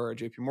KKR or a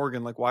JP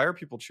Morgan, like why are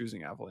people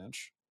choosing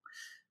Avalanche?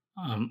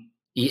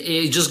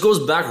 It just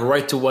goes back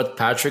right to what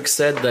Patrick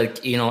said,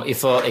 that,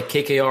 if a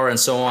KKR and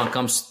so on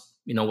comes,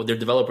 with their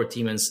developer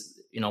team and,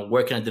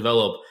 where can I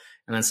develop?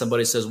 And then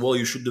somebody says, well,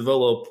 you should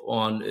develop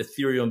on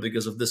Ethereum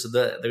because of this or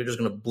that. They're just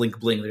going to blink.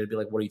 They're going to be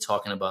like, what are you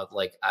talking about?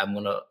 Like, I'm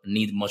going to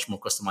need much more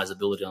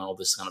customizability on all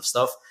this kind of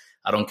stuff.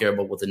 I don't care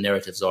about what the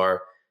narratives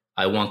are.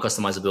 I want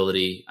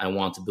customizability. I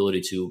want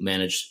ability to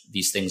manage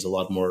these things a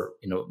lot more,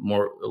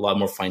 a lot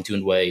more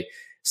fine-tuned way.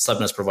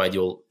 Subnets provide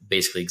you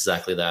basically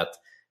exactly that.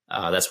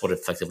 That's what it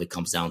effectively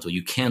comes down to.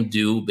 You can't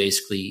do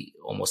basically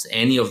almost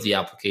any of the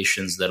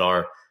applications that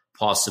are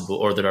possible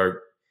or that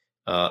are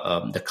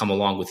that come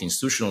along with the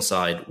institutional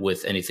side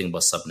with anything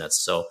but subnets.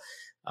 So,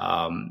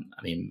 I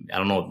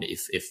don't know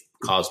if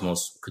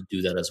Cosmos could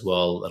do that as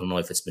well. I don't know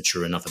if it's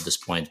mature enough at this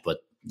point,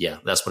 but yeah,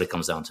 that's what it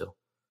comes down to.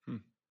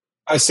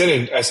 I sit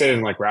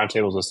in like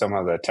roundtables with some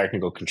of the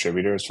technical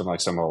contributors from like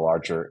some of the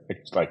larger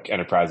like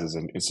enterprises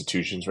and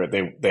institutions, right?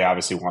 They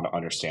obviously want to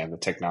understand the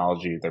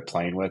technology they're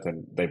playing with,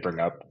 and they bring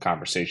up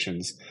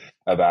conversations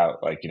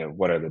about like,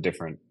 what are the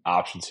different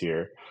options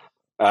here.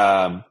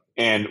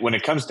 And when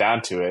it comes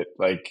down to it,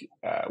 like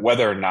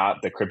whether or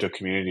not the crypto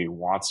community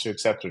wants to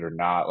accept it or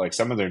not, like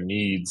some of their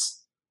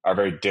needs are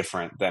very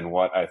different than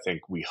what I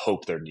think we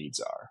hope their needs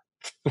are.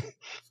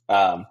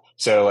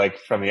 So like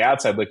from the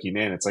outside looking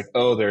in, it's like,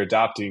 oh, they're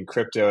adopting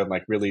crypto and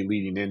like really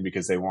leading in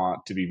because they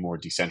want to be more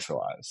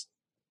decentralized.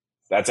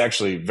 That's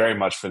actually very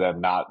much for them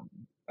not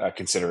a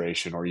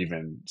consideration or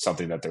even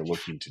something that they're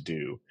looking to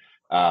do.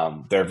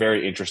 They're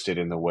very interested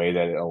in the way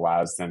that it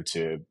allows them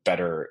to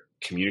better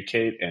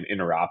communicate and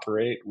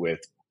interoperate with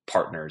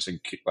partners and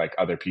like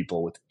other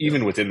people with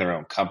even within their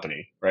own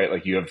company, right?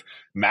 Like you have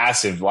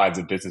massive lines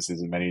of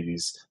businesses in many of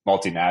these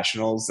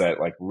multinationals that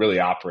like really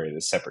operate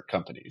as separate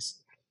companies,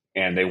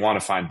 and they want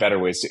to find better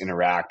ways to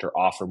interact or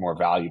offer more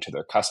value to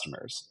their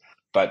customers.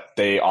 But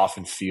they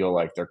often feel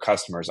like their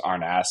customers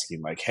aren't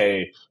asking like,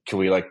 hey, can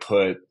we like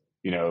put,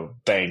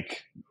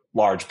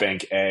 large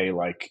bank A,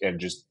 like, and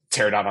just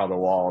tear down all the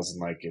walls,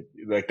 and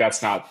like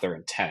that's not their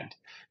intent.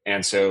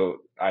 And so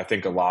I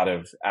think a lot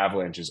of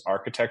Avalanche's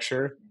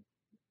architecture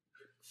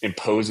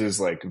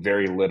imposes like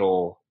very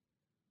little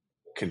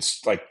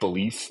like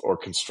belief or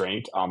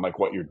constraint on like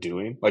what you're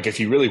doing. Like if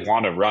you really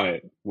want to run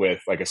it with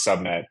like a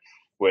subnet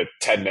with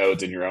 10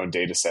 nodes in your own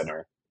data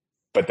center,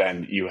 but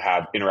then you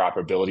have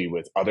interoperability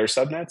with other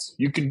subnets,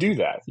 you can do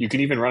that. You can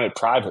even run it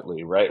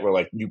privately, right? Where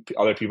like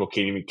other people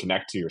can't even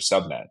connect to your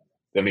subnet.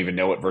 They don't even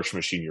know what virtual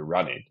machine you're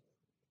running.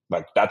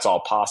 Like that's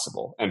all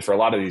possible. And for a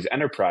lot of these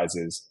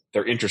enterprises,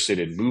 they're interested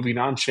in moving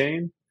on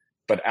chain,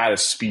 but at a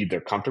speed they're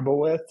comfortable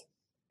with.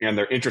 And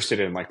they're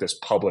interested in like this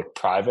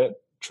public-private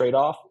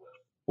trade-off,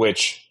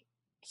 which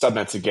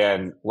subnets,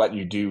 again, let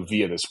you do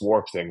via this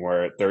warp thing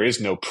where there is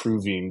no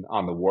proving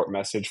on the warp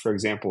message, for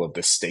example, of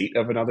the state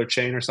of another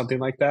chain or something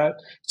like that.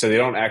 So they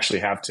don't actually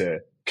have to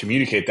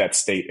communicate that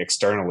state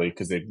externally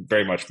because they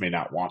very much may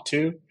not want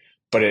to,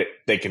 but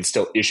they can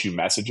still issue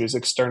messages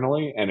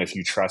externally. And if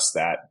you trust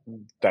that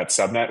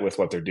subnet with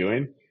what they're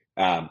doing,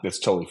 that's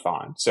totally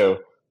fine. So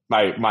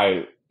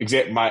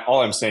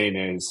all I'm saying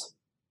is,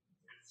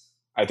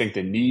 I think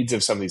the needs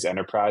of some of these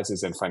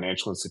enterprises and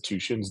financial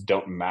institutions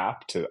don't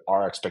map to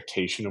our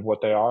expectation of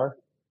what they are.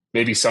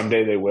 Maybe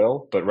someday they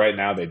will, but right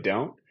now they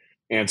don't.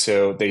 And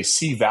so they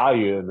see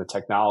value in the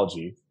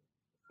technology.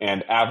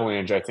 And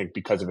Avalanche, I think,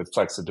 because of its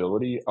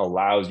flexibility,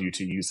 allows you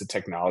to use the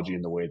technology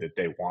in the way that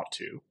they want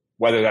to.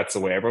 Whether that's the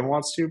way everyone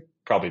wants to,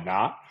 probably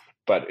not.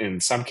 But in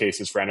some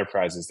cases, for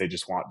enterprises, they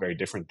just want very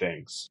different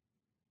things.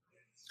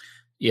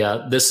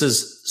 Yeah, this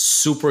is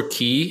super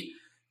key.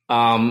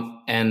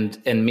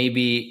 And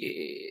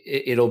maybe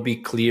it'll be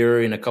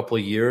clear in a couple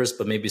of years,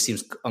 but maybe it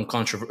seems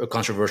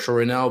controversial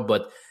right now.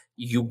 But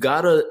you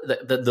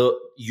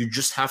you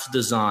just have to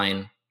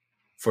design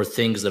for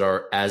things that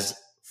are as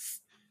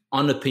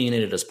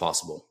unopinionated as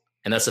possible,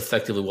 and that's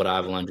effectively what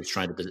Avalanche is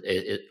trying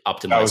to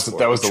optimize.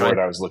 That was the word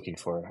I was looking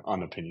for,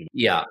 unopinionated.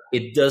 Yeah,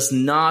 it does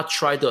not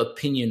try to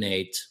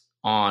opinionate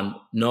on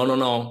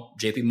no,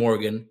 JP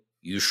Morgan,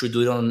 you should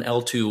do it on an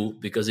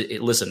L2 because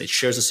it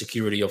shares the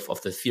security of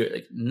the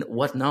theory. Like,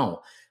 what?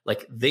 No,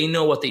 like they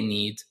know what they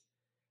need.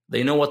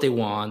 They know what they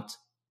want.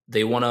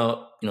 They want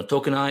to,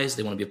 tokenize.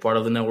 They want to be a part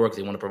of the network.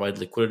 They want to provide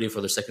liquidity for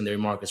their secondary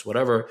markets,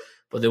 whatever,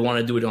 but they want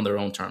to do it on their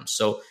own terms.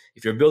 So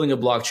if you're building a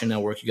blockchain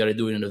network, you got to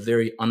do it in a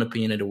very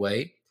unopinionated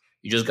way.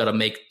 You just got to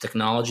make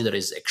technology that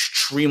is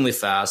extremely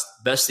fast,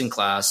 best in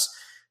class,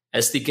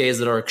 SDKs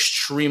that are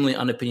extremely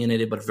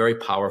unopinionated, but very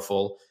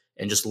powerful,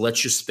 and just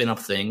let you spin up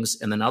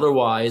things. And then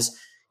otherwise,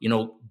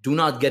 do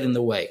not get in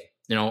the way.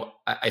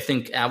 I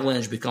think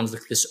Avalanche becomes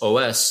like this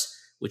OS,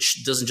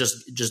 which doesn't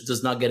just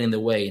does not get in the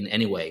way in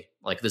any way.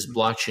 Like this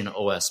blockchain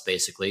OS,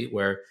 basically,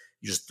 where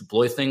you just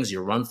deploy things,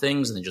 you run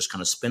things, and they just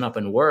kind of spin up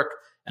and work.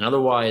 And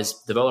otherwise,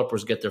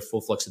 developers get their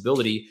full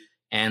flexibility,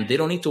 and they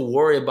don't need to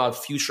worry about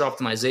future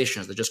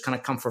optimizations. They just kind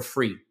of come for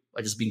free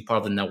by just being part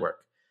of the network.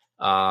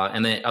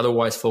 And they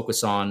otherwise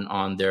focus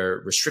on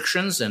their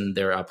restrictions and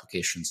their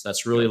applications.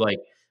 That's really like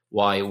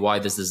why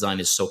this design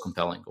is so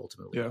compelling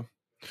ultimately. Yeah.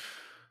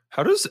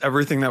 How does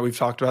everything that we've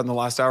talked about in the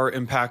last hour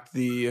impact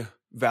the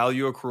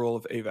value accrual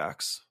of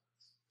AVAX?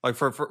 Like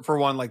for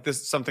one, like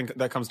this, something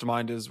that comes to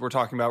mind is we're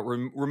talking about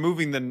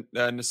removing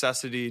the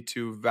necessity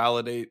to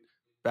validate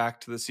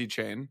back to the C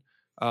chain.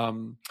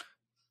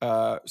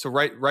 So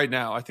right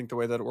now, I think the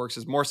way that it works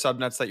is more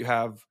subnets that you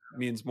have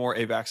means more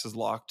AVAX is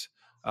locked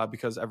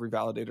because every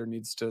validator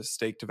needs to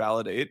stake to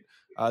validate.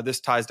 This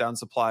ties down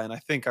supply, and I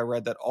think I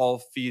read that all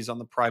fees on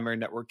the primary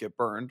network get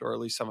burned, or at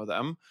least some of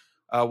them.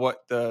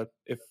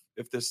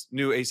 If this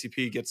new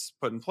ACP gets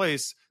put in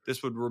place,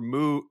 this would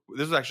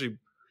actually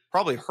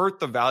probably hurt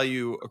the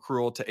value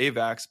accrual to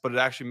AVAX, but it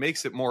actually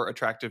makes it more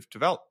attractive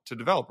to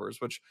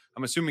developers, which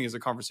I'm assuming is a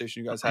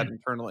conversation you guys had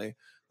internally.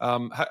 How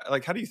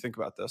do you think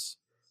about this?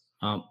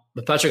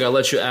 But Patrick, I'll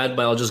let you add,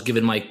 but I'll just give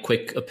it my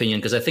quick opinion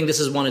because I think this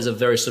is a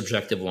very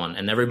subjective one,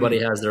 and everybody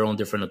has their own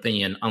different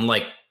opinion.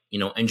 Unlike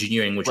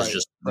engineering, which is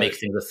just make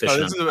things efficient.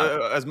 No,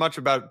 this is as much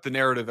about the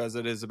narrative as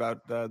it is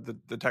about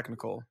the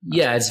technical.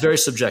 Yeah, it's very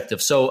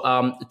subjective.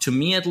 So to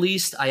me, at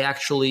least, I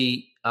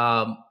actually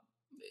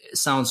it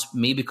sounds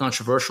maybe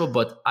controversial,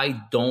 but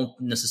I don't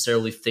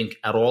necessarily think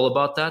at all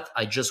about that.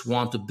 I just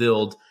want to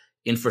build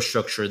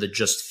infrastructure that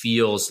just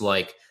feels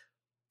like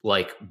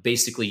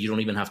basically you don't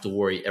even have to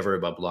worry ever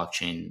about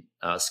blockchain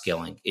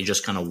scaling. It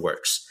just kind of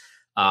works.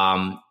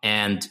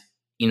 And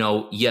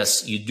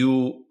yes, you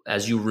do,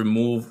 as you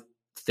remove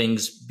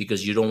things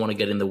because you don't want to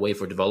get in the way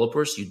for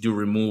developers, you do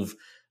remove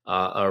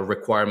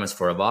requirements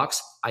for a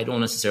box. I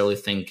don't necessarily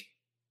think,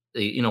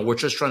 we're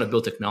just trying to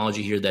build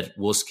technology here that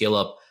will scale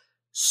up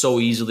so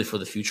easily for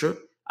the future.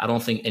 I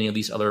don't think any of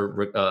these other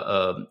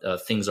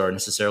things are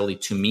necessarily,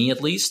 to me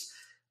at least,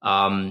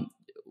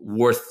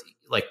 worth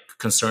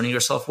concerning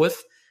yourself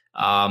with.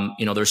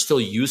 There's still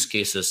use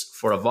cases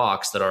for a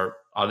Vox that are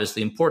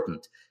obviously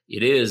important.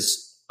 It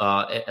is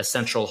a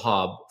central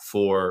hub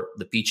for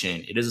the P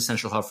chain. It is a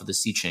central hub for the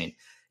C chain.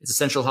 It's a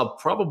central hub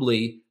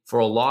probably for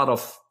a lot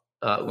of,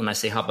 when I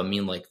say hub, I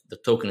mean the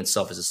token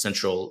itself is a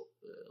central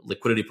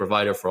liquidity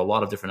provider for a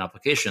lot of different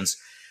applications,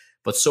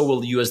 but so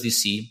will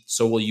USDC,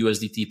 so will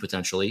USDT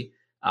potentially.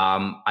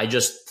 I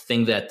just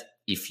think that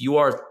if you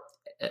are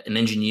an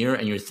engineer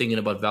and you're thinking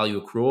about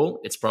value accrual,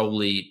 it's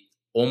probably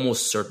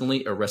almost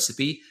certainly a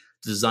recipe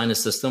to design a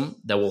system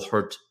that will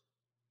hurt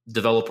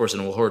developers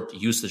and will hurt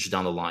usage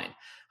down the line.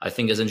 I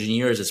think as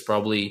engineers, it's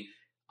probably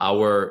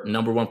our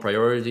number one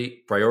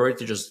priority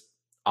to just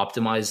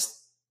optimize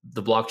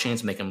the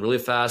blockchains, make them really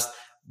fast,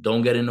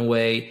 don't get in the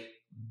way,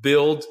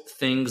 build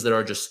things that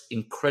are just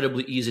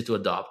incredibly easy to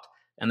adopt,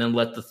 and then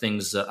let the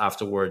things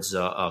afterwards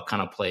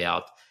kind of play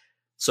out.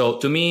 So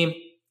to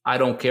me, I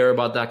don't care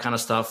about that kind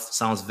of stuff.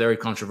 Sounds very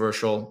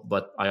controversial,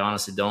 but I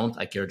honestly don't.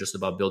 I care just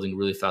about building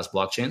really fast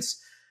blockchains.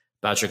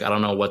 Patrick, I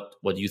don't know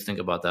what you think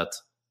about that.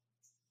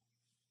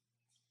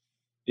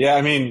 Yeah,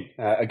 I mean,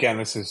 again,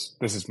 this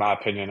is my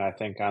opinion, I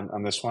think,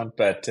 on this one.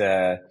 But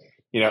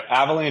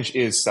Avalanche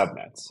is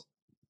subnets.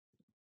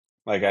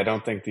 I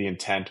don't think the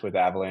intent with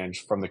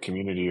Avalanche from the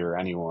community or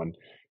anyone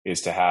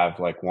is to have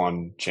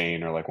one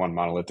chain or one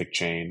monolithic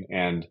chain.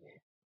 And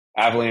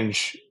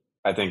Avalanche,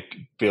 I think,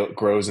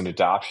 grows in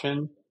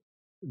adoption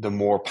the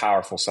more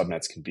powerful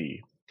subnets can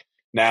be.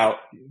 Now,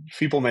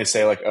 people may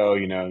say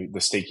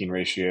the staking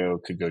ratio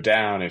could go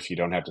down if you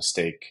don't have to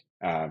stake,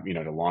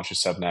 to launch a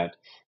subnet.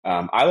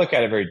 I look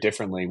at it very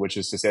differently, which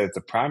is to say that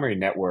the primary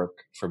network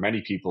for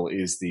many people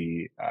is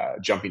the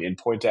jumping in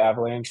point to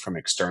Avalanche from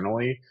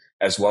externally,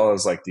 as well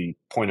as the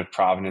point of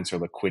provenance or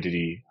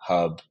liquidity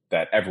hub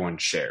that everyone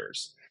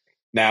shares.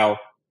 Now,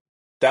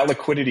 that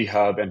liquidity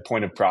hub and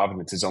point of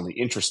provenance is only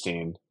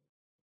interesting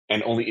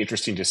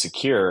to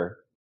secure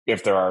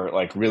if there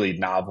are really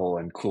novel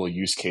and cool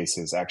use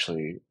cases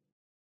actually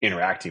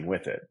interacting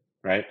with it,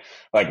 right?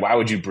 Why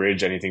would you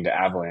bridge anything to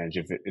Avalanche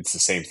if it's the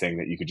same thing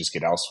that you could just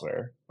get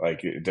elsewhere?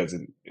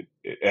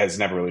 It has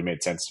never really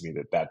made sense to me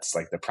that that's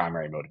the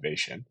primary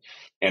motivation.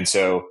 And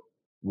so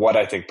what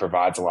I think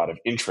provides a lot of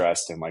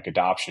interest and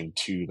adoption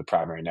to the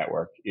primary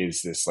network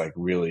is this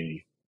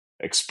really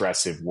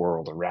expressive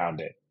world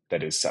around it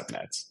that is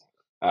subnets.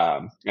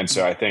 And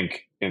so I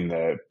think in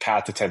the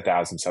path to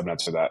 10,000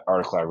 subnets, for that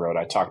article I wrote,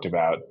 I talked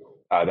about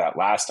that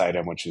last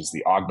item, which is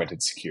the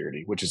augmented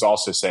security, which is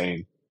also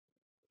saying,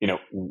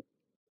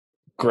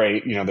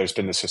 great, there's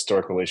been this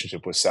historic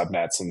relationship with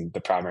subnets and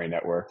the primary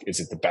network. Is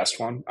it the best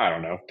one? I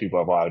don't know. People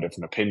have a lot of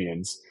different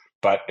opinions,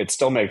 but it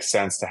still makes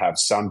sense to have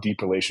some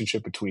deep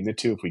relationship between the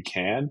two if we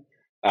can.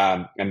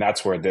 And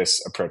that's where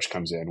this approach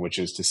comes in, which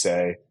is to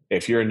say,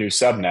 if you're a new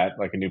subnet,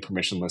 a new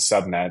permissionless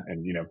subnet,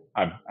 and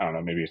I don't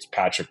know, maybe it's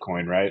Patrick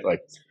coin, right?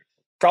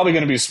 Probably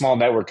going to be a small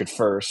network at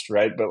first,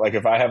 right? But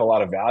if I have a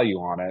lot of value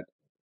on it,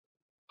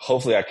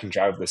 hopefully I can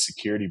drive the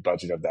security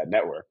budget of that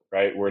network,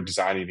 right? We're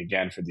designing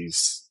again for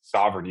these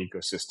sovereign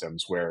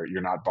ecosystems where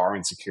you're not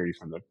borrowing security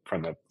from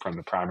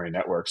the primary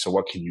network. So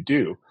what can you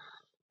do?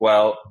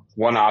 Well,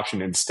 one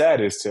option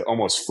instead is to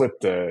almost flip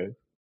the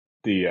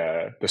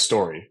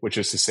story, which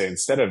is to say,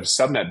 instead of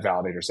subnet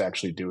validators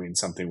actually doing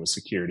something with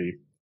security,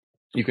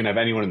 you can have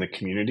anyone in the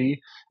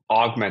community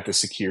augment the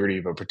security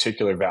of a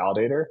particular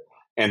validator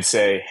and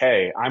say,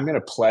 hey, I'm going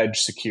to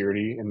pledge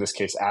security, in this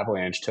case,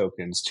 Avalanche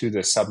tokens, to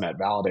this subnet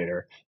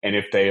validator. And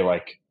if they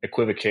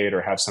equivocate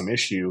or have some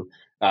issue,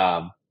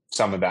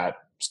 some of that,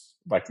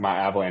 my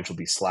Avalanche will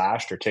be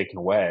slashed or taken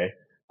away.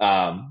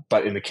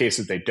 But in the case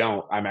that they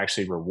don't, I'm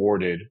actually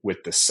rewarded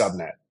with the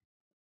subnet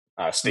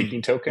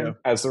staking token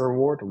as the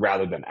reward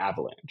rather than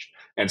Avalanche.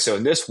 And so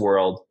in this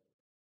world,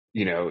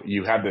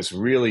 you have this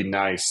really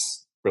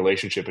nice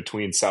relationship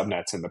between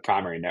subnets and the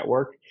primary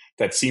network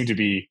that seem to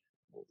be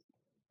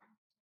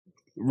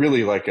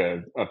really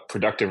a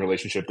productive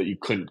relationship that you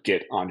couldn't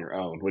get on your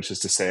own, which is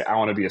to say, I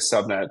want to be a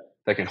subnet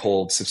that can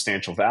hold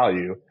substantial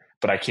value,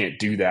 but I can't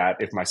do that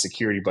if my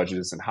security budget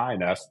isn't high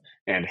enough.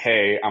 And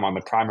hey, I'm on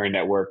the primary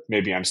network.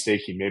 Maybe I'm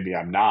staking, maybe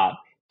I'm not,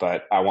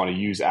 but I want to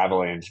use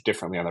Avalanche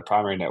differently on the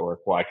primary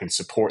network. Well, I can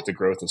support the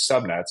growth of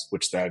subnets,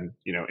 which then,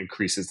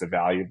 increases the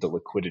value of the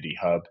liquidity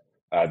hub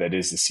that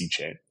is the C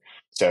chain.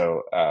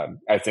 So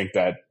I think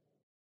that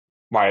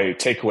my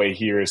takeaway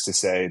here is to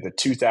say the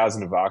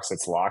 2,000 of Vox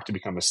that's locked to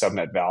become a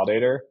subnet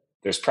validator,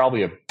 there's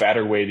probably a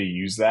better way to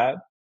use that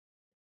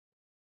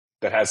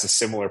has the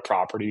similar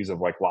properties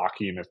of like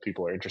locking if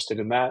people are interested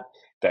in that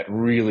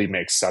really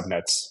makes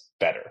subnets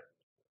better.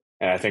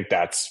 And I think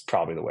that's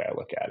probably the way I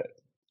look at it.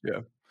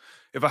 Yeah.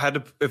 If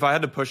I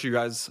had to push you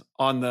guys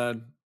on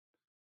the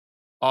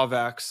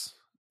AVAX,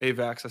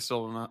 I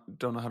still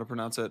don't know how to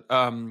pronounce it.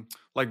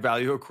 Like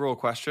value accrual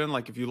question.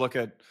 Like if you look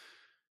at,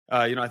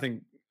 I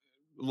think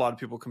a lot of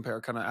people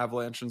compare kind of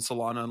Avalanche and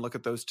Solana and look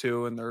at those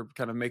two, and they're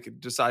kind of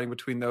deciding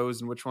between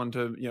those and which one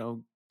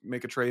to,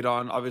 make a trade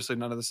on. Obviously,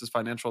 none of this is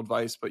financial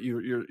advice, but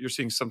you're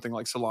seeing something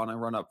like Solana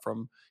run up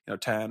from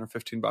 $10 or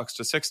 $15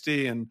 to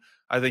 60, and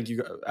I think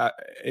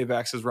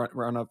AVAX has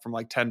run up from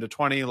like 10 to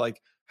 20.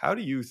 Like, how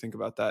do you think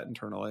about that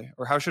internally,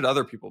 or how should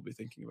other people be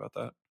thinking about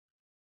that?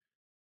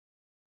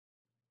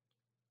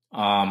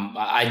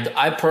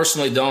 I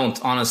personally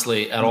don't,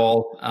 honestly, at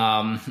all.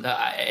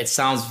 It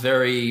sounds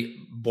very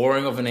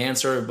boring of an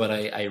answer, but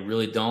I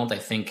really don't. I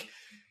think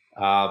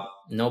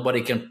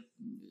nobody can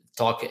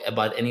talk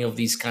about any of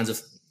these kinds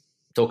of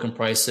token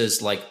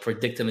prices, like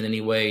predict them in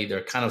any way.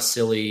 They're kind of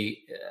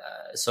silly.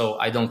 So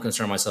I don't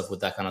concern myself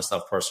with that kind of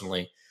stuff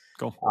personally.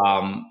 Cool.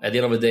 At the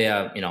end of the day,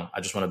 I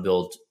just want to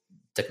build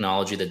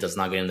technology that does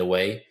not get in the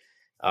way.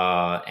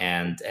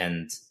 And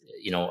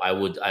I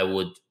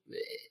would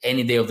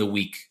any day of the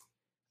week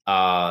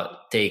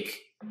take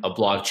a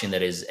blockchain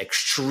that is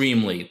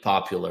extremely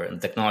popular and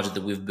technology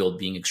that we've built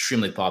being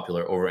extremely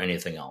popular over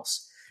anything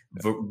else,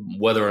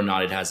 whether or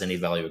not it has any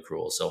value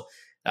accrual. So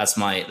that's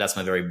my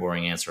very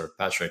boring answer.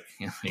 Patrick,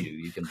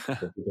 you can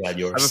add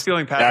yours. I have a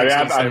feeling Patrick's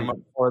going to say much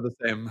more the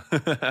same.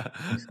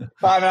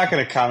 I'm not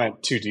going to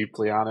comment too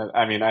deeply on it.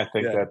 I mean, I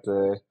think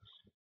that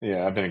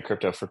I've been in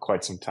crypto for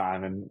quite some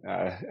time, and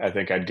I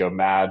think I'd go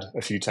mad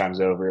a few times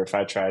over if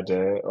I tried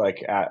to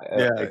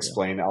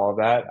explain all of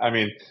that. I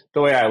mean, the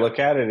way I look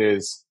at it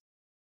is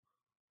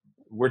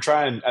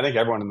I think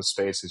everyone in the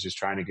space is just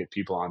trying to get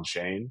people on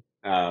chain.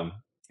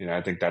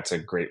 I think that's a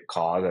great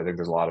cause. I think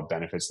there's a lot of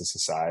benefits to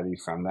society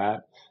from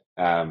that.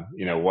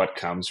 What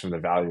comes from the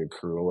value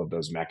accrual of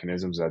those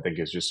mechanisms, I think,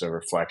 is just a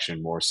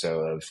reflection more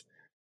so of,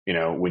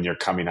 when you're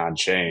coming on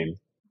chain,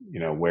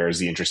 where's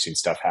the interesting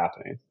stuff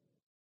happening?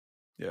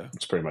 Yeah,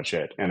 that's pretty much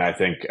it. And I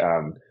think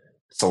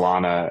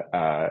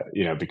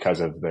Solana, because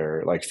of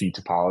their fee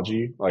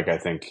topology, I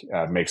think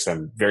makes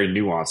them very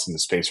nuanced in the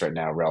space right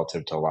now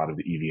relative to a lot of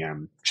the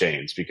EVM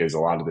chains, because a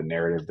lot of the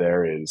narrative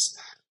there is,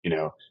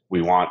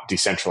 we want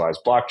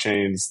decentralized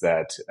blockchains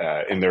that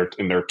in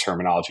their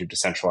terminology of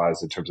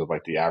decentralized in terms of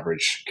the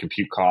average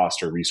compute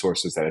cost or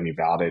resources that any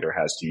validator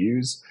has to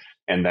use.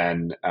 And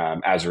then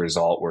as a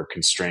result, we're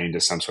constrained to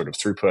some sort of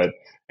throughput.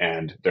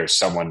 And there's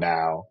someone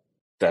now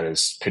that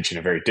is pitching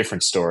a very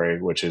different story,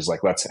 which is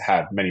let's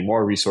have many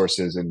more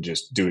resources and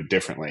just do it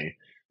differently.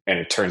 And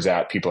it turns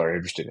out people are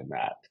interested in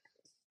that.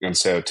 And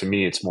so to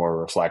me, it's more a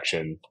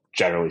reflection,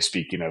 generally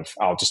speaking, of,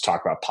 I'll just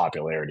talk about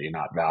popularity and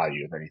not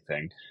value of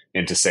anything.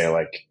 And to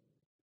say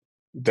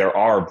there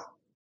are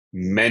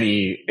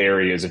many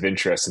areas of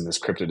interest in this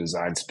crypto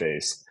design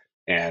space.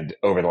 And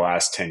over the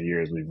last 10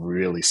 years, we've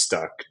really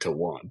stuck to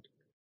one.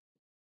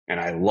 And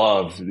I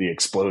love the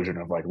explosion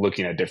of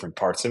looking at different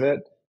parts of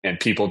it. And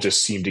people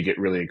just seem to get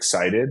really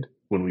excited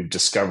when we've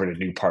discovered a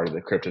new part of the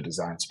crypto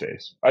design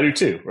space. I do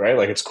too,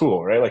 right? It's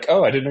cool, right?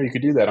 Oh, I didn't know you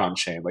could do that on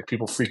chain.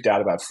 People freaked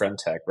out about friend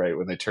tech, right?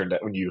 When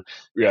you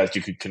realized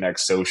you could connect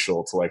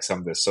social to some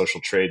of this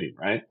social trading,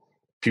 right?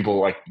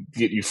 People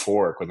get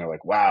euphoric when they're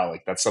wow,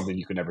 that's something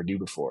you could never do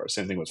before.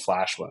 Same thing with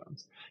flash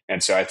loans.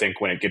 And so I think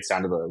when it gets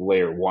down to the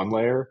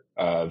layer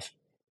of,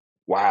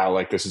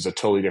 wow, this is a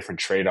totally different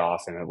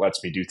trade-off and it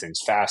lets me do things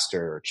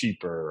faster or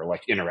cheaper or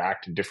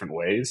interact in different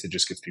ways, it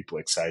just gets people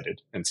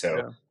excited. And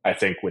so I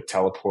think with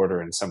Teleporter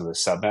and some of the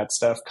subnet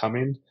stuff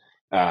coming,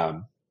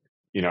 I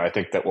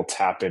think that we'll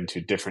tap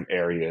into different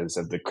areas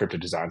of the crypto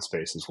design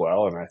space as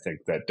well. And I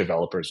think that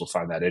developers will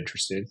find that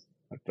interesting.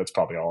 That's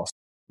probably all.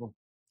 Cool.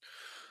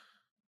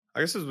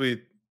 I guess as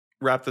we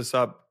wrap this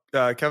up,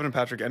 Kevin and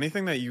Patrick,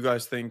 anything that you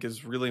guys think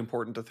is really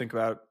important to think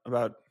about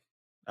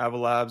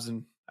Avalabs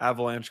and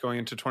Avalanche going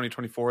into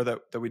 2024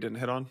 that we didn't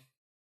hit on?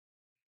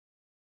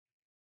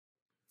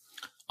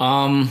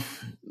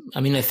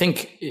 I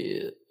think,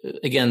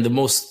 again,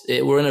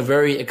 we're in a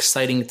very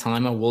exciting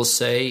time, I will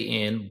say,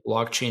 in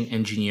blockchain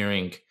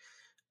engineering.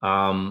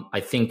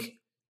 I think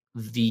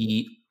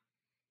the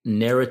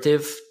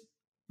narrative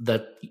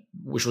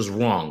which was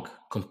wrong,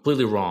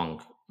 completely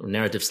wrong, or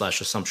narrative /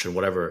 assumption,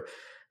 whatever,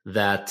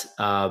 that,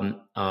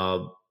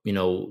 the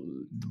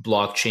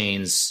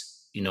blockchains,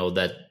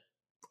 that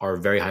are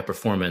very high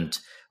performant,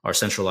 are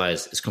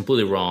centralized, is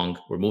completely wrong.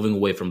 We're moving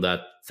away from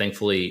that.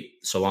 Thankfully,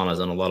 Solana has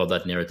done a lot of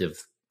that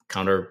narrative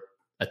counter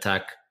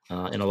attack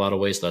in a lot of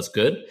ways. So that's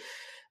good.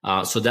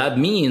 So that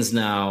means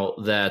now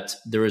that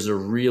there is a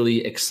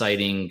really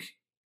exciting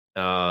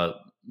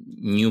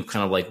new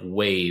kind of like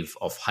wave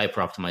of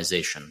hyper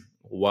optimization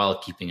while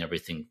keeping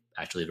everything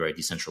actually very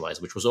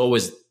decentralized, which was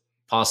always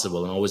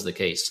possible and always the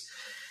case.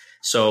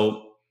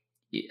 So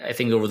I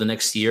think over the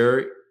next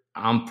year,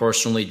 I'm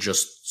personally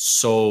just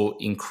so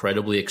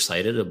incredibly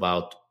excited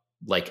about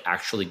like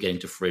actually getting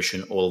to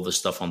fruition all of the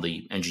stuff on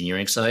the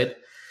engineering side.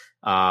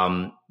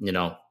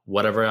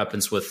 Whatever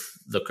happens with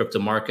the crypto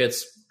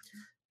markets,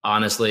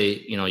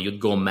 honestly, you'd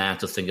go mad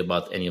to think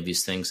about any of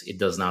these things. It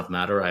does not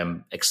matter.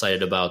 I'm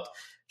excited about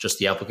just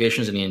the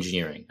applications and the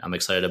engineering. I'm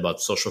excited about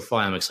SocialFi.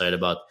 I'm excited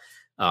about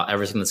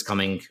everything that's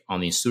coming on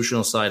the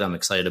institutional side. I'm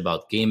excited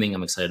about gaming.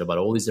 I'm excited about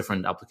all these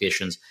different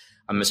applications.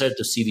 I'm excited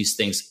to see these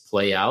things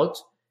play out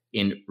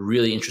in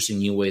really interesting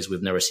new ways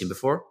we've never seen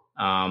before.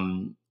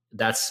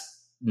 That's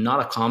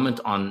not a comment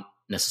on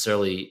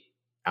necessarily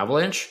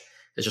Avalanche.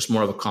 It's just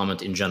more of a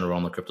comment in general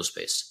on the crypto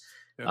space.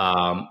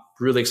 Yeah.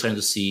 Really excited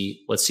to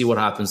see. Let's see what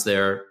happens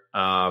there.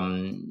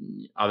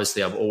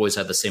 Obviously, I've always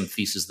had the same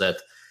thesis that,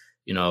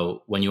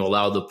 when you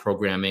allow the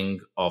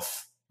programming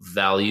of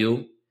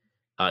value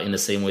in the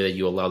same way that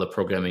you allow the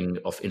programming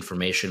of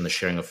information, the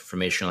sharing of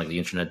information like the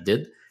internet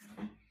did,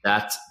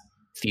 that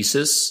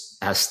thesis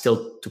has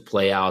still to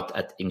play out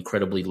at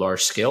incredibly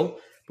large scale.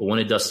 But when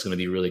it does, it's going to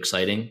be really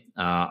exciting.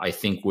 I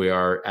think we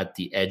are at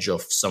the edge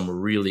of some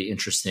really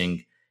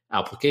interesting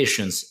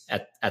applications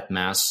at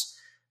mass.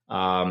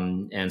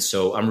 And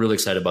so I'm really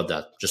excited about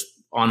that. Just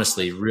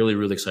honestly, really,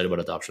 really excited about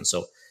adoption.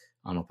 So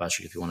I don't know,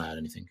 Patrick, if you want to add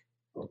anything.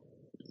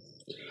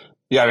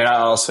 Yeah, I mean,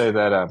 I'll say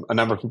that a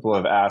number of people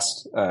have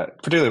asked,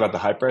 particularly about the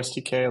Hyper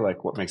SDK,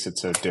 like what makes it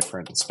so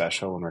different and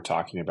special when we're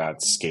talking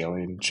about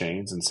scaling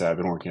chains. And so I've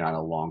been working on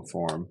a long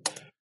form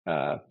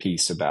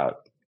piece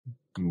about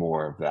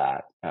more of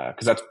that,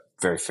 because that's a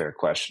very fair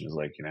question. Is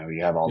like,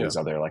 you have all these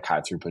other like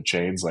high throughput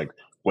chains. Like,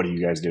 what are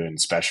you guys doing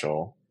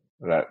special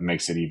that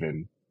makes it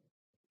even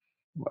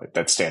like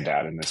that stand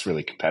out in this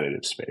really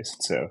competitive space?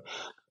 So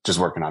just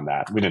working on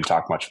that. We didn't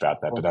talk much about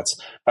that, but that's,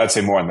 I'd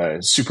say more on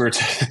the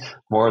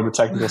more on the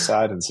technical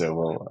side. And so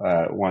we'll,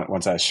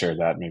 once I share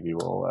that, maybe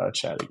we'll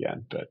chat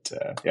again. But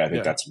I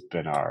think that's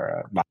been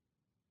our,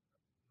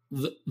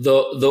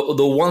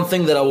 the one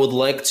thing that I would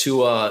like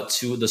to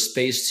the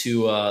space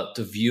to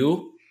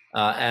view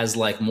as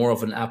like more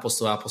of an apples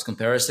to apples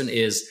comparison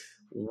is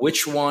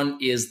which one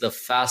is the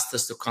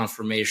fastest to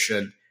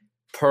confirmation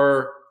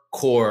per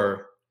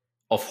core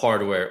of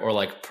hardware, or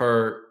like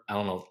per, I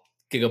don't know,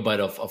 gigabyte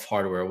of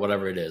hardware,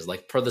 whatever it is,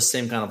 like per the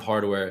same kind of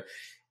hardware,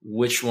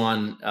 which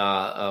one,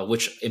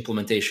 which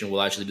implementation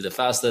will actually be the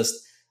fastest.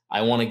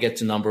 I want to get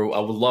to I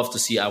would love to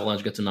see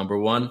Avalanche get to number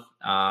one.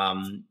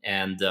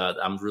 And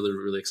I'm really,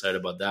 really excited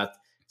about that.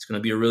 It's going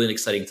to be a really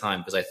exciting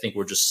time because I think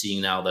we're just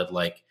seeing now that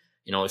like,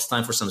 it's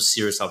time for some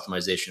serious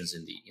optimizations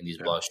in these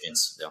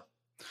blockchains. Yeah.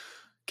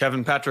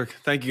 Kevin, Patrick,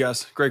 thank you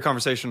guys. Great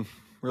conversation.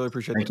 Really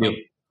appreciate it. Thank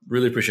you.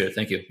 Really appreciate it.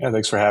 Thank you. Yeah.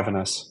 Thanks for having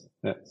us.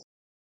 Yeah.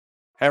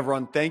 Hey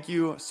everyone, thank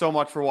you so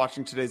much for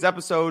watching today's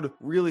episode.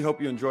 Really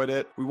hope you enjoyed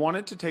it. We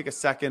wanted to take a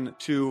second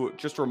to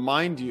just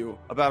remind you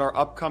about our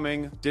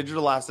upcoming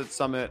Digital Asset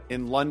Summit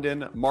in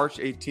London, March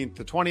 18th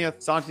to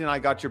 20th. Santi and I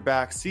got your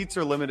back. Seats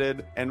are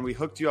limited, and we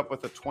hooked you up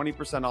with a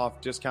 20% off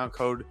discount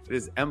code. It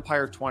is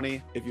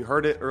Empire20. If you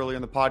heard it earlier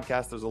in the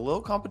podcast, there's a little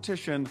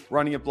competition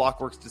running at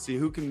Blockworks to see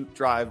who can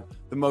drive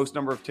the most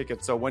number of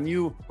tickets. So when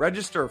you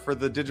register for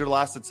the Digital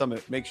Asset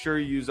Summit, make sure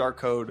you use our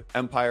code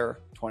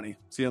Empire20.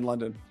 See you in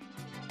London.